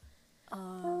 even.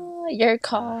 Oh, your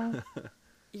call.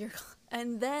 You're,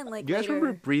 and then like You guys remember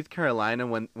later. Breathe Carolina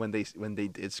when they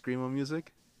did screamo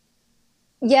music?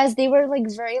 Yes, they were like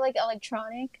very like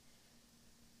electronic.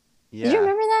 Yeah. Did you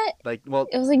remember that? Like well,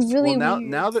 It was like really well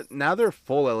weird. now they're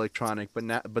full electronic,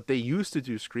 but they used to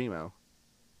do screamo.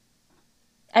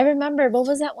 I remember, what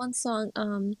was that one song?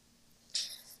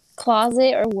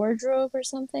 Closet or Wardrobe or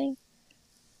something?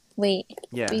 Wait,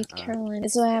 Yeah. Breathe Caroline.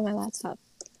 This is why I have my laptop.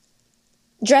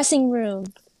 Dressing Room.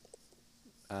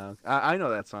 I know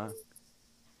that song.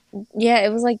 Yeah, it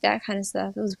was like that kind of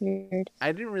stuff. It was weird.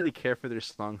 I didn't really care for their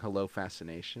song "Hello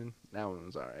Fascination." That one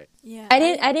was alright. Yeah, I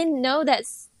didn't know that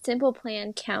Simple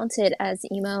Plan counted as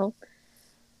emo,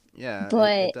 Yeah,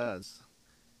 but it does.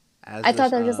 As I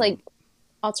thought this that was just like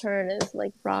alternative,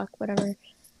 like rock, whatever.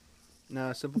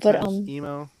 no Simple But Plan's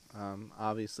emo.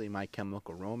 Obviously, My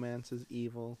Chemical Romance is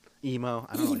evil. Emo.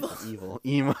 I don't know why I said evil.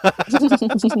 Emo.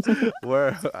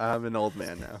 I'm an old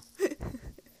man now.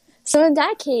 So in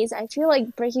that case, I feel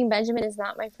like Breaking Benjamin is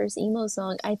not my first emo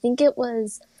song. I think it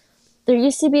was there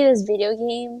used to be this video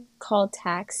game called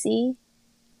Taxi,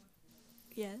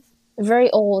 Yes. very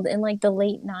old in like the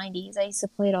late 90s. I used to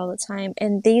play it all the time,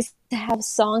 and they used to have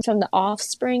songs from The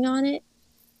Offspring on it.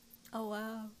 Oh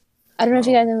wow. I don't know if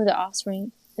you Oh. guys know who The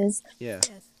Offspring is, Yeah.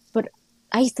 Yes. but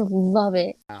I used to love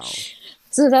it. Wow.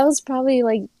 So that was probably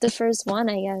like the first one,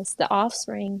 I guess. The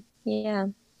Offspring. Yeah.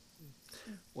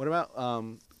 What about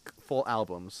full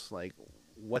albums? Like,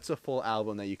 what's a full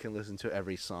album that you can listen to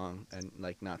every song and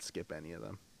like not skip any of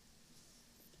them?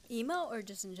 Emo or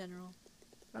just in general?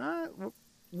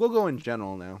 We'll go in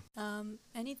general now.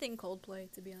 Anything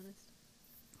Coldplay, to be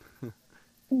honest.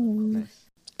 Mm. Nice.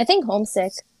 I think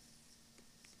Homesick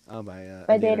Oh, by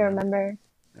by Day to Remember.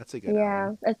 That's a good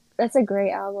Yeah, album. that's a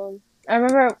great album. I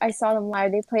remember I saw them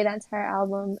live. They played that entire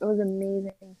album. It was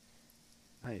amazing.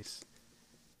 Nice.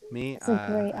 Me, It's a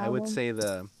great I would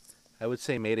album.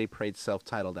 say Mayday Parade's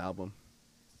self-titled album.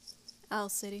 Owl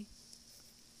City.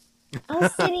 Oh,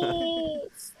 City!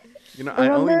 You know, I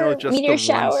only know Remember just Meteor the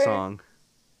Shower? one song.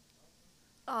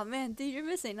 Oh man, dude, you're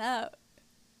missing out.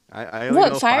 I only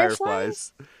What, know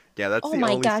Fireflies? Yeah, that's Oh the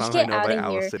my only gosh, song I get know out by of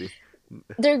Owl here. City.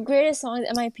 Their greatest songs,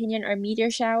 in my opinion, are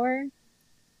Meteor Shower,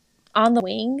 On the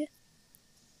Wing.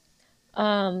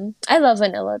 I love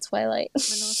Vanilla Twilight.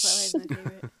 Vanilla Twilight is my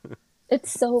favorite.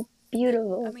 It's so I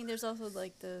beautiful. mean, there's also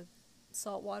like the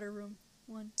Saltwater Room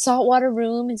one. Saltwater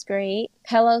Room is great.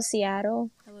 Hello, Seattle.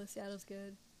 Hello, Seattle's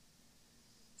good.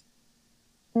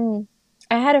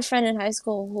 I had a friend in high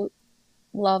school who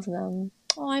loved them.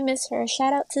 Oh, I miss her.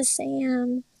 Shout out to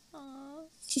Sam.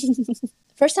 Aww.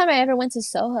 First time I ever went to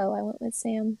Soho, I went with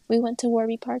Sam. We went to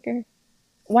Warby Parker.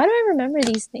 Why do I remember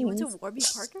these You went things? to Warby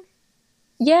Parker?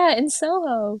 Yeah, in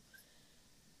Soho.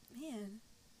 Man,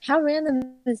 How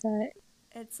random is that?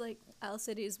 it's like Owl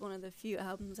City is one of the few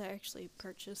albums I actually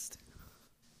purchased.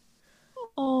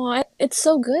 Oh, it's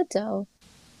so good though.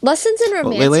 Lessons in Well,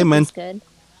 Romantic Lele men- is good.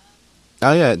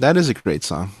 Oh yeah, that is a great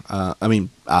song. Album.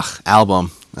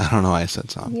 I don't know why I said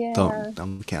song. Yeah.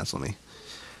 Don't cancel me.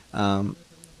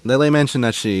 Lele mentioned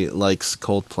that she likes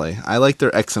Coldplay. I like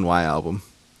their X and Y album.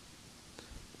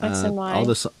 X and Y.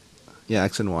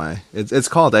 X and Y. It's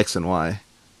called X and Y.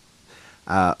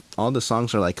 All the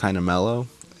songs are like kind of mellow,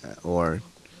 or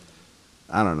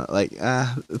I don't know. Like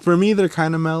for me, they're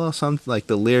kind of mellow. Some like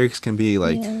the lyrics can be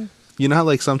like, Yeah. you know how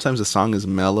like sometimes the song is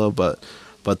mellow, but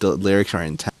the lyrics are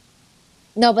intense.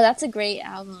 No, but that's a great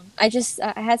album. I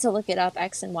had to look it up,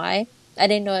 X and Y. I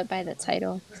didn't know it by the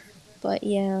title. But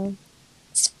yeah.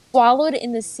 Swallowed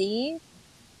in the Sea.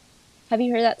 Have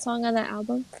you heard that song on that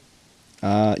album?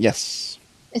 Yes.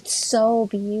 It's so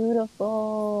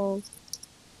beautiful.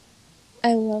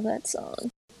 I love that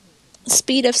song.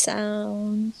 Speed of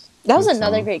Sound. That was Good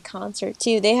another song. great concert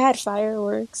too. They had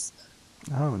fireworks.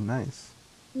 Oh, nice.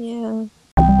 Yeah.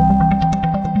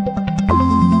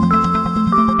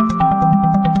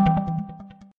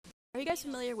 Are you guys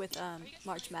familiar with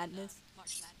March Madness?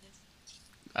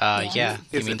 Yeah.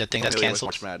 You mean the thing that's Familiar with canceled?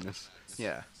 March Madness.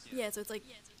 Yeah. Yeah, so it's like,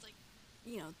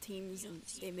 teams and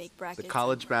they make brackets. The and-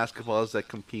 college basketballs that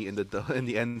compete in the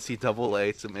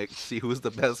NCAA to see who's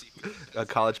the best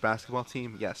college basketball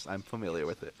team. Yes, I'm familiar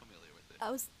with it. I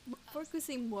was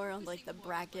focusing more on like the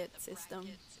bracket system.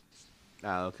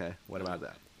 Ah, okay. What about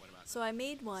that? So I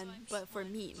made one, but for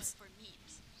memes.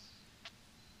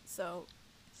 So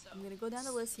I'm gonna go down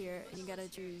the list here, and you gotta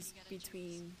choose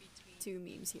between two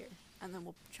memes here, and then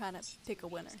we'll try to pick a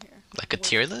winner here. Like a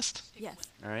tier list? Yes.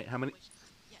 All right. How many?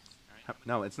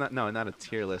 No, it's not. No, not a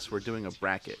tier list. We're doing a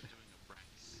bracket.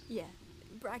 Yeah.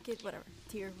 Bracket, whatever.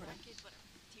 Tier, whatever.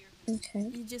 Okay.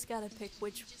 You just gotta pick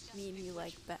which meme you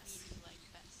like best.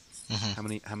 How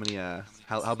many?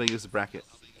 How big is the bracket?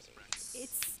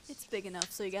 It's big enough,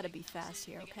 so you gotta be fast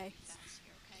here, okay?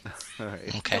 All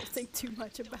right. Okay. Don't think too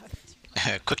much about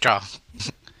it. Quick draw.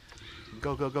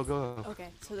 Go. Okay,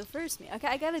 so the first meme. Okay,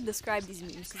 I gotta describe these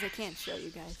memes because I can't show you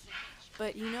guys.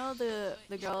 But you know the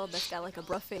girl that's got like a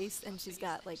rough face and she's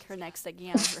got like her neck sticking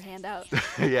out of her hand out.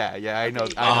 yeah, I know.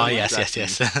 Okay. I know Oh, the yes, exact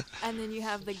yes, thing. yes. And then you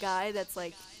have the guy that's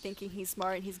like thinking he's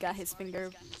smart and he's got his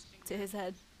finger to his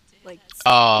head, like.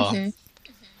 Oh,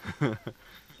 Mhm.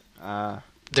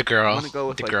 the girl. I'm gonna go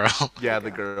with The like, girl. Yeah,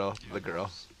 the girl. What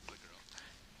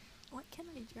can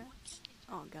I draw?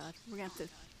 Oh God, we're gonna have to.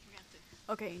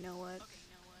 Okay, you know what?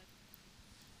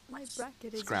 My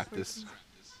bracket is. Scrap this.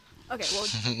 Okay, well,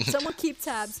 someone keep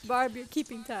tabs. Barb, you're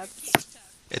keeping tabs.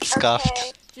 It's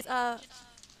scuffed. Just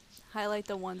highlight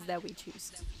the ones that we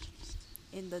choose.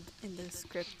 in the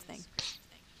script thing.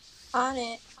 On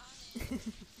it.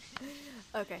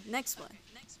 Okay, next one.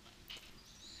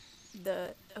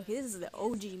 This is the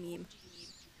OG meme.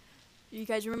 You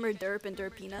guys remember Derp and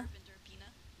Derpina?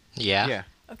 Yeah. Yeah.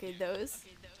 Okay, those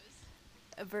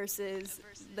versus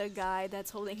the guy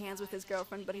that's holding hands with his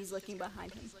girlfriend, but he's looking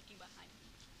behind him.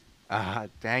 Ah,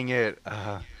 dang it.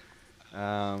 The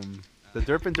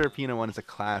Derp and Derpina one is a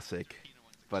classic,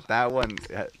 but that one,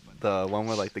 the one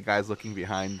where like the guy's looking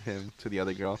behind him to the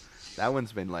other girl, that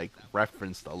one's been like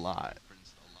referenced a lot.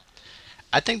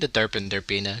 I think the Derp and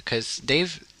Derpina, because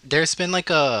there's been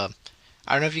like I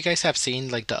don't know if you guys have seen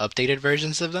like the updated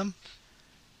versions of them,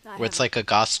 I where it's haven't. like a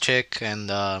goth chick and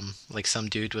like some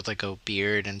dude with like a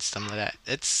beard and stuff like that.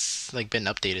 It's like been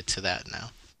updated to that now.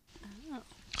 Oh.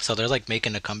 So they're like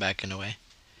making a comeback in a way.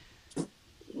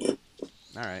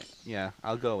 All right, yeah,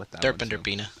 I'll go with that Derp one and too.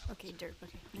 Derpina. Okay, Derp.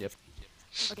 Okay. Yep.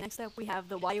 Okay, next up we have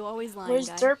the Why You Always Lying Where's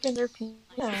guy. Derp and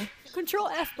Derpina? Control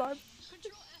F, Barb.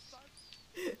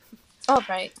 Oh,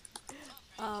 right.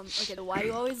 Okay, the Why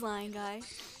You Always Lying guy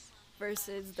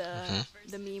versus Mhm.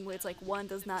 the meme where it's like one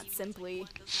does not simply.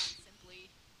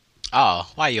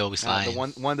 Oh, why you always The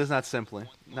lying? one does not simply.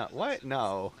 No, what?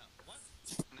 No.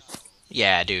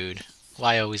 Yeah, dude.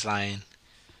 Why always lying?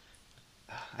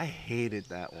 I hated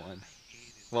that one.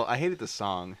 Well, I hated the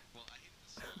song.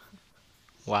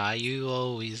 Why you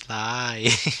always lie?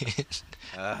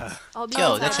 I'll be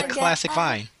Yo, the that's a tiebreaker. classic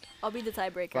line. I'll be the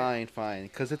tiebreaker. Fine.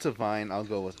 Because it's a Vine, I'll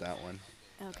go with that one.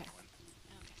 Okay.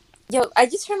 Yo, I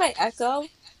just heard my echo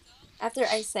after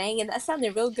I sang, and that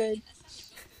sounded real good.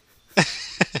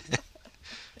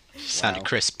 Sounded Wow.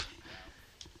 crisp.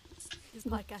 This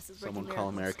podcast is working Someone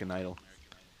call miracles. American Idol.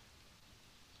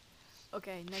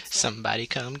 Okay, next up. Somebody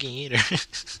come get her.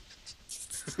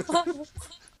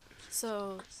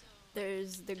 So,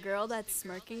 there's the girl that's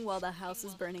smirking while the house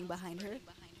is burning behind her.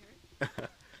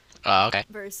 Oh, okay.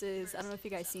 Versus, I don't know if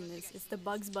you guys seen this. It's the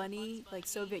Bugs Bunny, like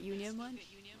Soviet Union one.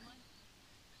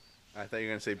 I thought you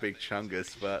were gonna say Big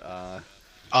Chungus, but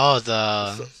Oh,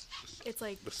 the So- It's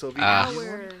like the Soviet Ah. Union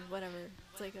our one? whatever.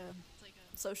 It's like a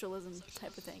socialism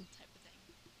type of thing.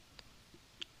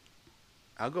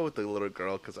 I'll go with the little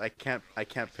girl because I can't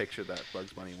picture that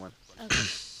Bugs Bunny one. Okay.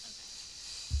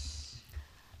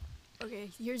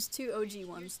 Okay, here's two OG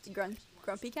ones. The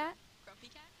Grumpy Cat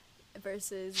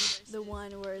versus the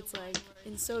one where it's like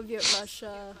in Soviet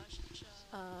Russia,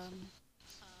 I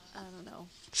don't know.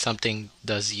 something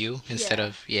does you instead Yeah.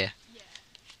 of yeah.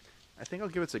 I think I'll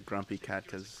give it to Grumpy Cat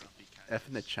because F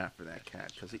in the chat for that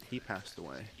cat because he passed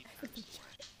away.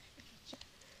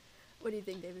 What do you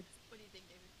think, David?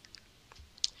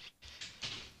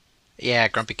 Yeah,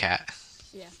 Grumpy Cat.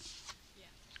 Yeah.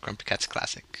 Grumpy Cat's a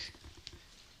classic.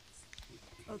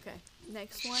 Okay.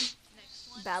 Next one.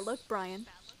 Bad Luck Brian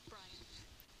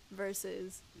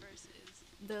versus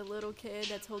the little kid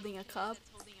that's holding a cup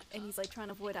and he's like trying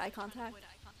to avoid eye contact.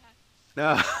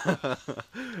 No.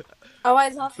 Oh, I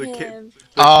love The him. kid-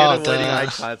 Oh, kid avoiding the- eye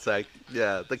contact.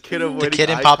 Yeah, the kid avoiding The kid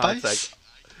in eye Popeyes? contact.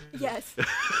 Yes.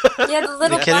 Yeah, the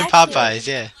little The kid in black Popeyes,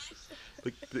 yeah.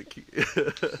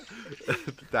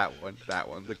 That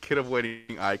one. The kid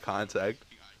avoiding eye contact.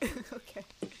 Okay.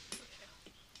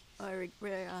 Alright,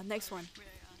 next one.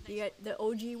 You got the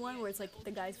OG one where it's like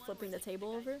the guy's flipping the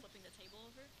table over,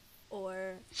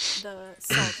 or the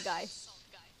salt guy.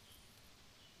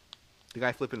 The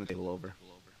guy flipping the table over.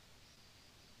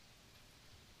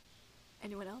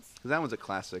 Anyone else? 'Cause that one's a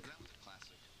classic.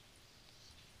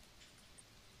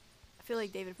 I feel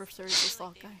like David prefers the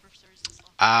salt guy.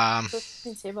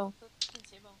 flipping table.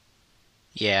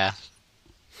 Yeah.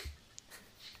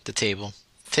 The table.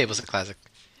 Table's a classic.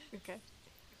 Okay.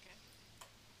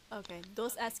 Okay,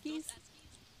 Dos Eskies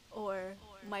or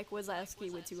Mike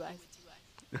Wazowski with two eyes.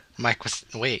 Mike was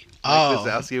wait. Mike Oh,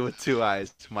 Wazowski with two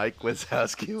eyes. Mike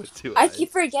Wazowski with two I eyes.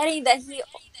 keep forgetting that he,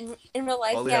 in real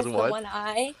life, Only he has has the what? one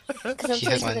eye. Because I'm He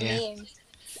so has used to one, the yeah. meme.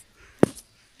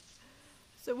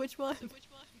 So which one?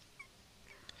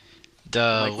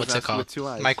 the Mike what's it Wazowski called? with two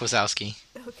eyes. Mike Wazowski.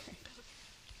 Okay.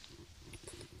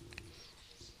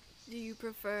 Do you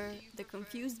prefer the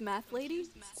confused math lady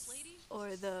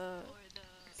or the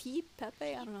Pepe?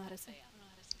 I don't know how to say.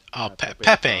 Oh, Pepe the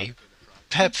Pepe.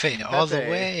 Pepe, all the Pepe.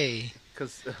 way.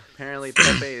 Because apparently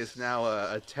Pepe is now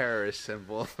a terrorist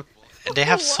symbol. They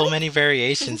have so many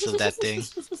variations of that thing.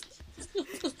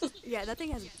 Yeah, that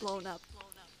thing has blown up.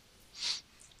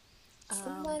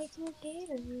 Somebody come get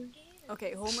her.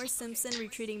 Okay, Homer Simpson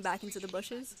retreating back into the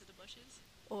bushes,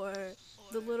 or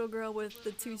the little girl with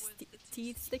the two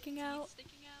teeth sticking out,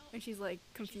 and she's like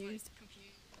confused.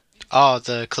 Oh,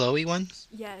 the Chloe one?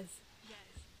 Yes.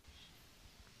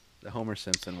 The Homer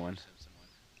Simpson one.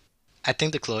 I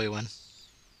think the Chloe one.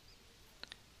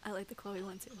 I like the Chloe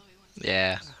one too.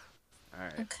 Yeah. All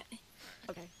right. Okay.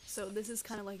 Okay, so this is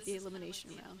kind of like the elimination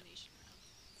round.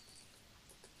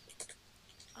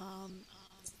 Um,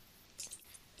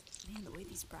 man, the way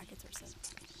these brackets are set.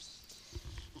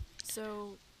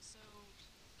 So,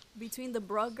 between the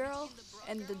Brug girl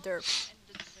and the Derp.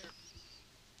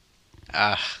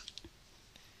 Ah.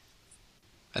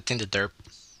 I think the Derp.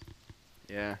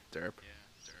 Yeah, derp.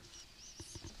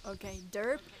 Okay,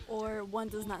 Derp or one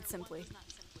does not simply.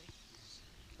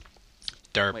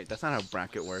 Derp. Wait, that's not how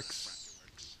bracket works.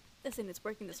 Listen, it's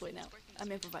working this way now.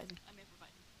 I'm improvising.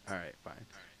 All right, fine.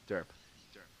 Derp.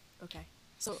 Okay,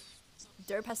 so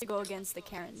Derp has to go against the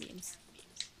Karen memes.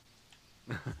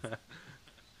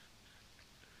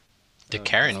 The Oh,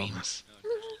 Karen no. memes.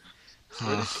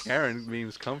 Where Huh. did Karen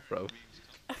memes come from?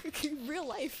 Real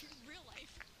life.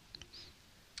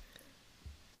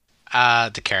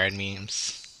 The Karen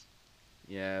memes.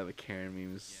 Yeah, the Karen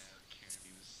memes.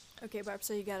 Okay, Barb,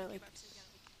 so you gotta like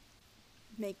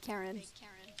make Karen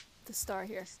the star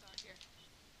here.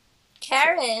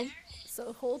 Karen.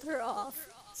 So hold her off.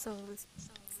 So let's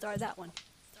start that one.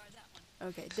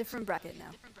 Okay, different bracket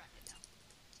now.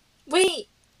 Wait.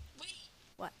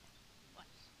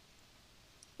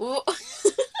 What?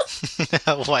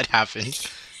 What happened?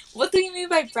 What do you mean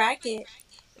by bracket?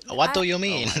 What do I- you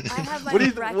mean? I have my What, do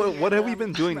you, bracket what, here what have that we I'm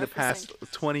been doing the referencing. past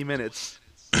 20 minutes?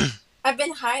 I've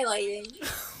been highlighting.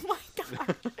 Oh my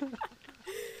god.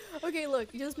 Okay,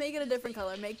 look, just make it a different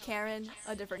color. Make Karen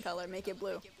a different color. Make it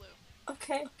blue.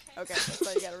 Okay. Okay, that's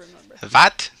all you gotta remember.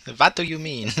 What? What do you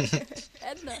mean?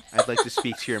 Edna. I'd like to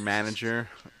speak to your manager,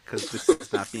 because this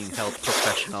is not being held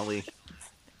professionally.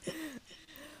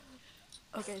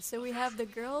 Okay, so we have the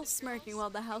girl smirking while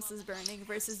the house is burning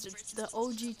versus the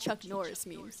OG Chuck Norris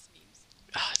memes.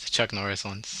 Ah, the Chuck Norris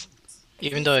ones.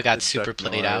 Even though it got The super Chuck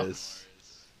played out. Norris.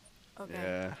 Okay.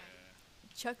 Yeah.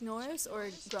 Chuck Norris or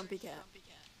Grumpy Cat?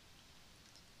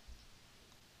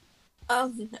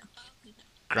 Oh no.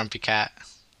 Grumpy Cat.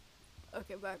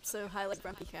 Okay, Barb, so highlight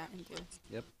Grumpy Cat and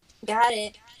blue. Got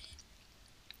it.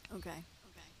 Okay.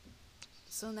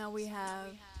 So now we have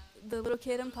the little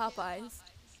kid in Popeyes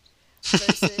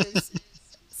versus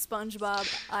SpongeBob.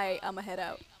 I'm a head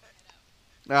out.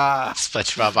 Ah,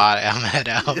 SpongeBob, I'm head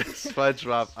out.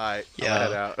 SpongeBob, I'll Yo,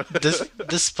 head out.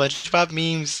 the SpongeBob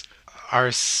memes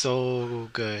are so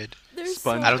good. There's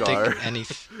Sponge I don't Gar. think any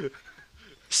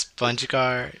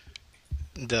SpongeGar,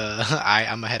 the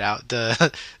I'm a head out,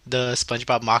 the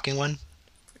SpongeBob mocking one,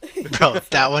 bro.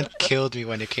 That one killed me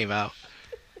when it came out.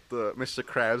 The Mr.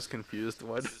 Krabs confused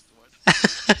one.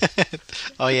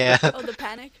 Oh yeah, Oh, the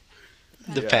panic?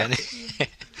 the Yeah. panic.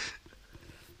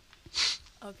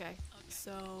 Okay,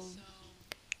 so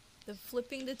the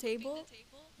flipping the table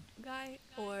guy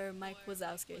or Mike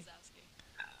Wazowski?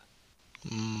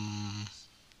 Mm,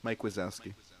 Mike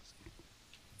Wazowski.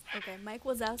 Okay, Mike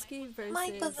Wazowski versus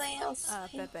Mike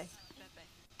Wazowski. Pepe.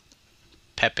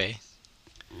 Pepe.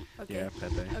 Okay. Yeah,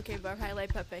 Pepe. Okay, Barb, highlight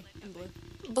Pepe in blue.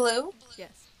 Blue?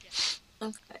 Yes.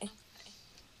 Okay.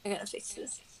 I gotta fix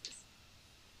this.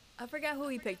 I forgot who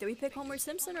we picked. Did we pick Homer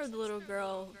Simpson or the little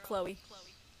girl Chloe?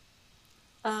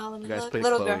 Let me You guys look. pick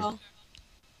Little Chloe. girl.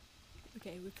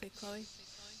 Okay, we picked Chloe.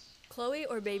 Chloe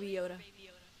or Baby Yoda?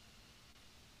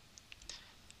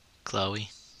 Chloe.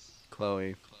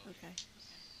 Chloe. Okay.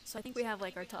 So I think we have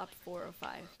like our top 4 or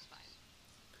 5.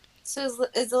 So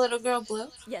is the little girl blue?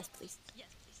 Yes, please.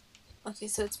 Okay,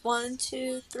 so it's 1,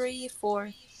 2, 3, 4.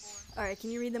 All right,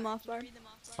 can you read them off, Barb?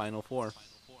 Final four.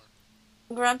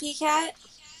 Grumpy Cat.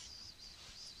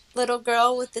 Little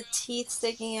girl with the teeth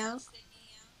sticking out.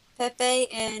 Pepe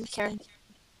and Karen.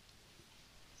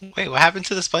 Wait, what happened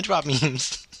to the SpongeBob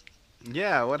memes?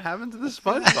 Yeah, what happened to the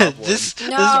SpongeBob one? this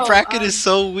No, bracket is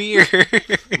so weird.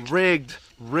 Rigged.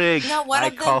 No, one I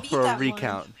of them call beat for a that one.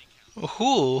 recount.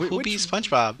 Who Wait, beat which-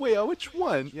 SpongeBob? Wait, which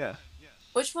one? Yeah.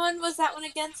 Which one was that one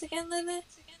against again, Lily?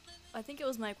 I think it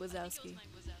was Mike Wazowski.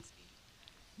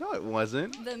 No, it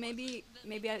wasn't. Then maybe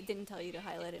I didn't tell you to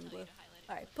highlight it in blue.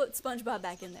 All right, put SpongeBob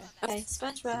back in there. Okay,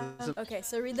 SpongeBob. Okay,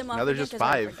 so read them off Now there's again just 'cause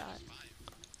I 5. forgot.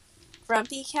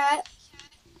 Grumpy Cat.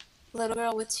 Little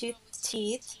girl with 2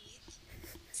 teeth.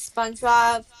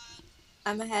 SpongeBob.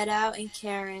 I'm a head out and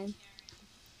Karen.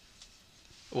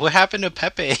 What happened to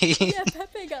Pepe? Yeah,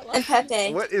 Pepe got And lost.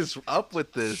 Pepe. What is up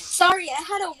with this? Sorry, I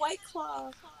had a white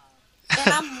claw. And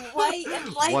I'm white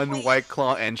and lightweight. One White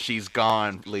Claw and she's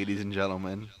gone, ladies and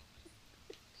gentlemen.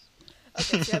 Okay,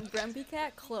 so you have Grumpy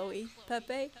Cat, Chloe,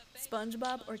 Pepe,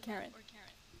 SpongeBob, or Karen.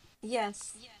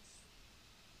 Yes.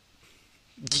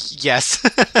 Yes.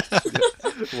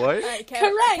 What? All right,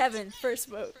 Correct. Kevin, first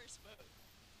vote.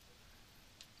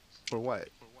 For what?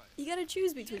 You gotta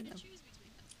choose between them.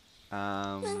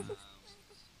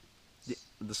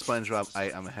 The SpongeBob.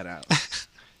 I'm a head out.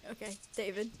 Okay,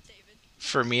 David.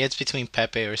 For me, it's between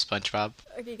Pepe or SpongeBob.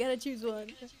 Okay, you gotta choose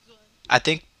one. I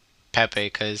think Pepe,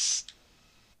 because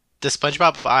the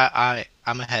SpongeBob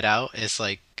I'm a head out is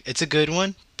like it's a good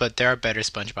one, but there are better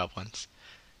SpongeBob ones.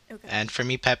 Okay. And for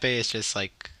me, Pepe is just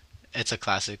like it's a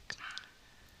classic.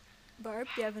 Barb,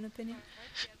 do you have an opinion?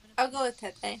 I'll go with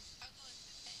Pepe.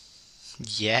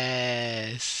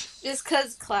 Yes. Just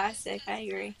 'cause classic, I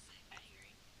agree.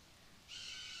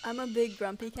 I'm a big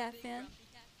Grumpy Cat fan.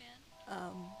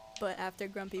 But after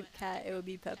Grumpy Cat, it would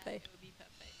be Pepe.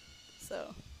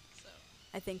 So,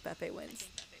 I think Pepe wins.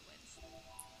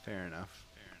 Fair enough.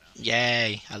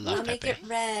 Yay! I I'll love make Pepe. it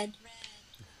red.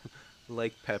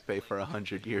 Like Pepe for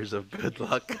 100 years of good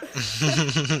luck.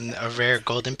 A rare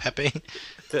golden Pepe.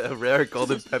 A rare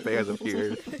golden Pepe has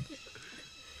appeared.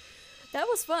 That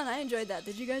was fun. I enjoyed that.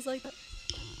 Did you guys like that?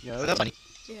 Yeah, That's funny.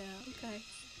 Yeah, okay.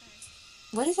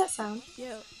 What does that sound?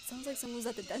 Yeah, sounds like someone was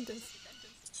at the dentist.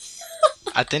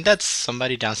 I think that's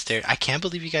somebody downstairs. I can't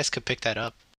believe you guys could pick that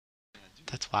up.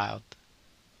 That's wild.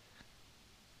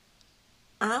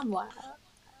 I'm wild.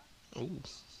 Ooh.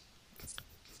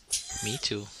 Me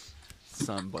too.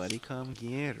 Somebody come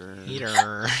get her.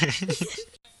 Eater.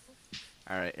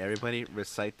 Alright, everybody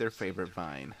recite their favorite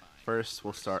vine. First,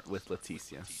 we'll start with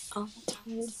Leticia. Oh,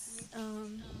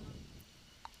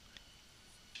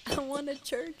 I want a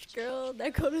church girl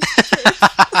that goes to church.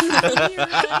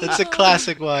 That's a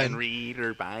classic And one. read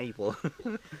her Bible.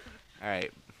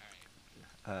 Alright.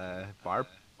 Barb?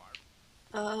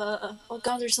 oh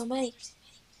god, there's so many.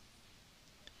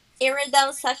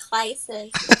 Iridosa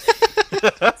Crisis.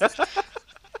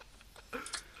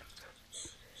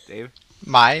 Dave?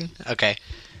 Mine? Okay.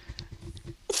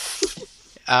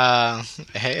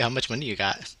 Hey, how much money you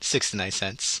got? 69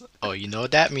 cents. Oh, you know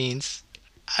what that means?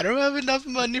 I don't have enough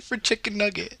money for chicken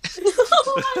nugget.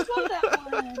 Oh, I love that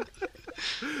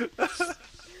one.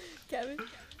 Kevin?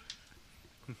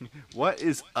 What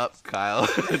is up, Kyle?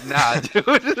 Nah, dude.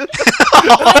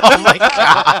 Oh my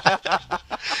god.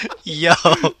 Yo.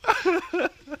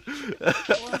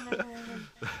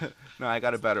 No, I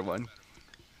got a better one.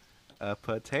 A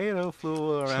potato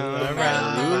flew around.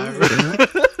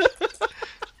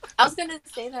 I was gonna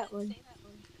say that one.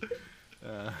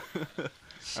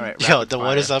 Alright, Yo, rapid the fire.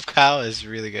 what is up cow is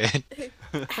really good.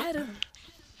 Adam.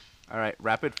 Alright,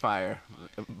 rapid fire.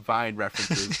 Vine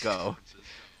references, go.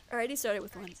 I already started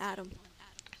with one. Adam.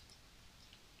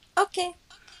 Okay.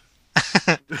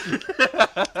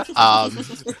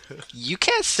 You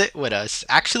can't sit with us.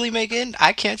 Actually, Megan,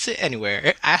 I can't sit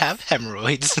anywhere. I have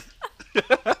hemorrhoids.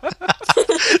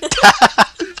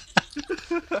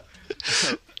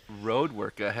 Road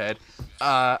work ahead.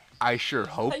 I sure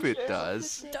hope it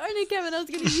does. Darn it, Kevin, I was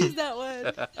gonna use that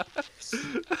one.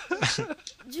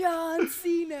 John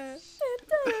Cena.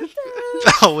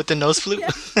 Oh, with the nose flute?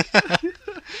 Yeah.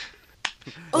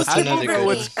 Oh, How do skip you over know me.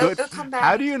 what's good? Oh, come back.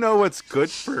 How do you know what's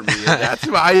good for me? That's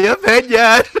my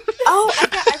opinion. Oh,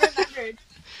 I remembered.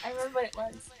 I remember what it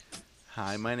was.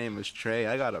 Hi, my name is Trey.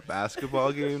 I got a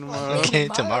basketball game tomorrow. Okay,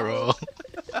 tomorrow.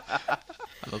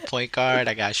 I'm a point guard.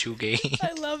 I got shoe game.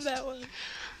 I love that one.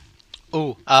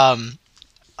 Ooh,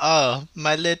 oh,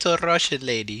 my little Russian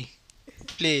lady.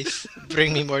 Please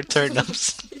bring me more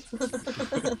turnips.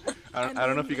 I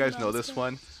don't know if you guys know this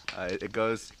one. It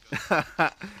goes,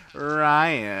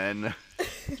 Ryan.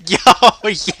 Yo,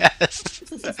 yes.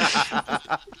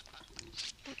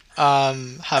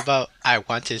 How about I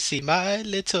want to see my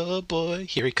little boy?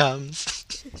 Here he comes.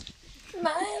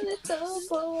 My little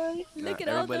boy. Look at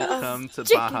all Everybody those come to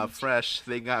chickens. Baja Fresh.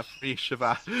 They got free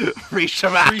Shabbat. Free Free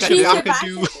Shabbat. Shabbat.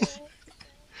 Shabbat.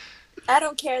 I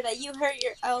don't care that you hurt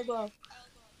your elbow.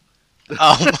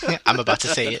 Oh, I'm about to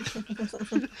say it.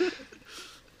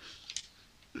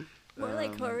 More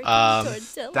like Hurricane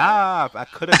Tortilla. Stop! I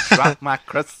could have dropped my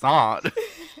croissant.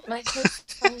 My kids.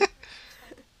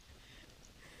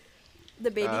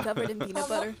 The baby covered in peanut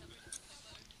butter.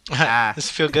 Ah. Does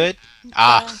it feel good?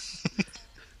 Ah.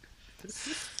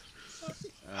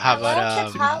 How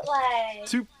about Chipotle.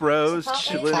 Two bros Chipotle.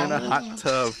 chilling in a hot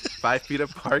tub 5 feet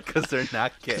apart because they're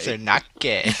not gay. they're not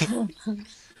gay.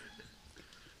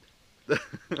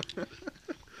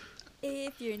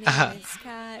 If your name is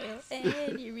Kyle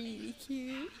and you're really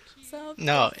cute. Something.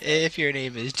 No, if your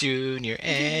name is Junior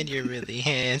and you're really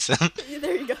handsome.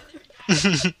 There you go.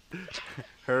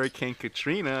 Hurricane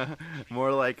Katrina,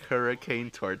 more like Hurricane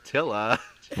Tortilla.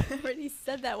 I already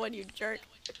said that one, you jerk.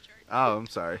 Oh, I'm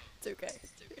sorry. It's okay.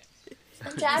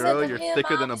 Girl, you're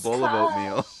thicker than a bowl of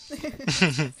oatmeal.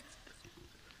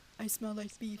 I smell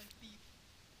like beef.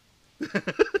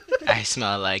 I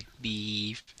smell like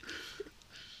beef.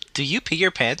 Do you pee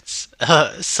your pants?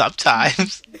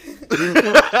 Sometimes. Do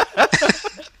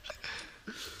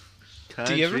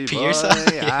you ever Country pee boy,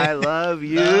 yourself? Yeah. I love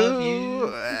you. Love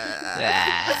you.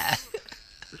 Ah.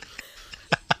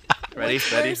 Ready,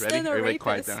 What's ready, worse ready. than a Everybody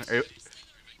quiet rapist? down.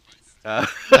 Uh,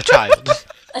 A child.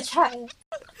 A child.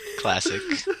 Classic.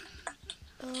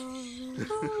 Oh,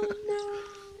 Oh no.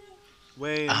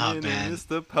 Wait a Oh minute, man.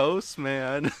 Mr.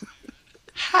 Postman.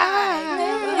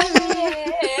 hi,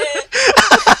 Hey.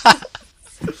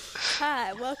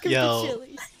 hi, welcome to Yo,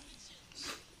 Chili's.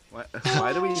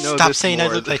 Why do we know stop this saying I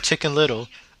more? look like Chicken Little.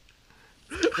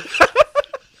 I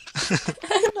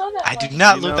know that I do one.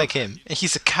 not You look know, like him.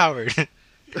 He's a coward.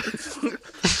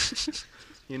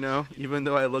 even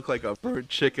though I look like a burnt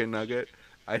chicken nugget,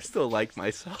 I still like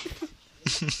myself.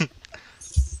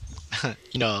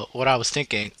 You know what I was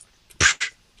thinking?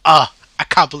 Ah, I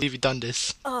can't believe you done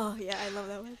this. Oh yeah, I love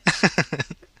that one.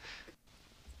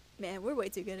 Man, we're way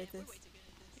too good at this.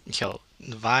 Yo,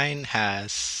 Vine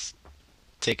has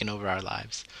taken over our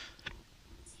lives.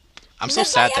 I'm so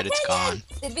That's my sad that it's opinion.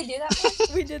 gone. Did we do that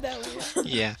one? We did that one.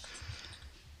 Yeah.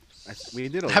 We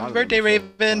did a lot Happy of them birthday, so far.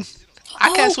 Raven.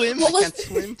 I can't Oh, swim. what I was?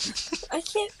 can't swim. I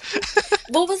can't.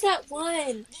 What was that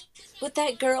one with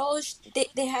that girl?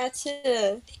 They had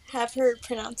to have her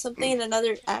pronounce something in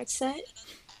another accent.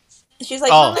 She was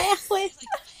like, Oh, "Mama, wait."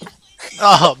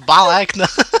 oh, Balakna.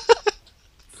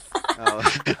 Oh,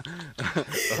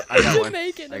 I got one.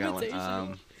 Jamaican I got one.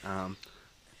 imitation.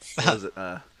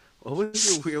 What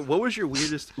was it? What was your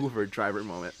weirdest Uber driver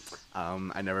moment?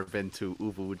 I never been to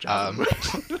Uber driver.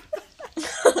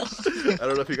 I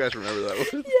don't know if you guys remember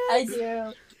that one. I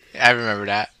do. I remember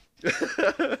that.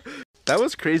 That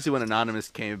was crazy when Anonymous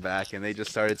came back and they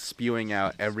just started spewing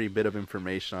out every bit of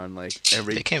information on like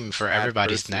every. They came for bad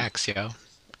everybody's person. snacks, yo.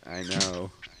 I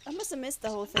know. I must have missed the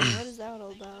whole thing. What is that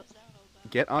all about?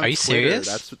 Get on Are you Twitter.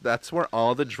 serious? That's where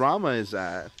all the drama is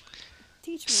at.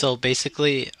 Teach me. So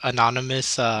basically,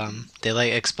 Anonymous, they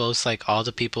like exposed like all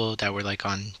the people that were like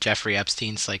on Jeffrey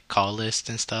Epstein's like call list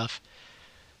and stuff.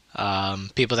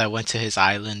 People that went to his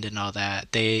island and all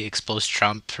that. They exposed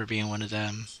Trump for being one of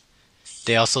them.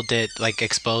 They also did like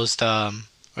exposed or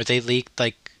they leaked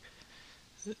like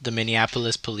the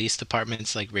Minneapolis Police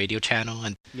Department's like radio channel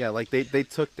and Yeah, like they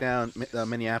took down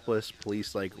Minneapolis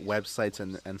police like websites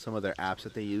and some of their apps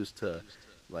that they use to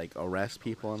like arrest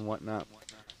people and whatnot.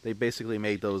 They basically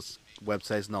made those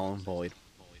websites null and void.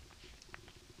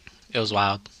 it was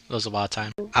wild. It was a wild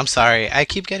time. I'm sorry. I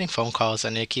keep getting phone calls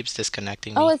and it keeps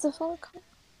disconnecting me. Oh, it's a phone call.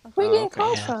 Where are you Oh, getting okay.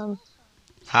 calls Yeah. from?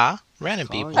 Huh? Random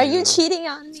Calling people. Are you you. cheating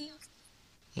on me?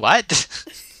 What?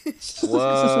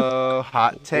 Whoa,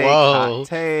 hot take, Whoa. hot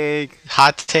take.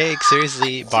 Hot take.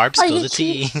 Seriously. Barb, Are spill you the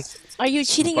tea. Are you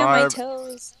cheating on my Barb.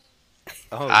 toes?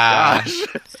 Oh Ah.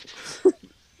 gosh.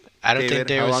 I don't David, think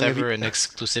there how was long have ever you- an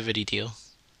exclusivity deal.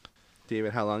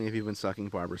 David, how long have you been sucking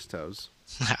Barbara's toes?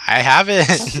 I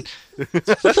haven't.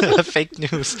 Fake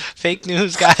news. Fake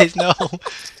news, guys. No.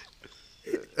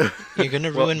 You're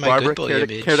gonna ruin my Barbara, good boy care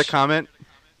image. to comment?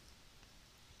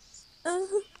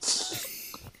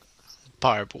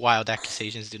 Barb, wild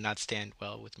accusations do not stand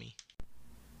well with me.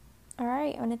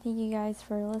 Alright, I want to thank you guys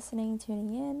for listening,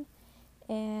 tuning in,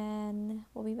 and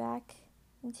we'll be back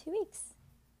in 2 weeks.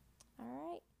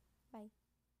 Alright, bye.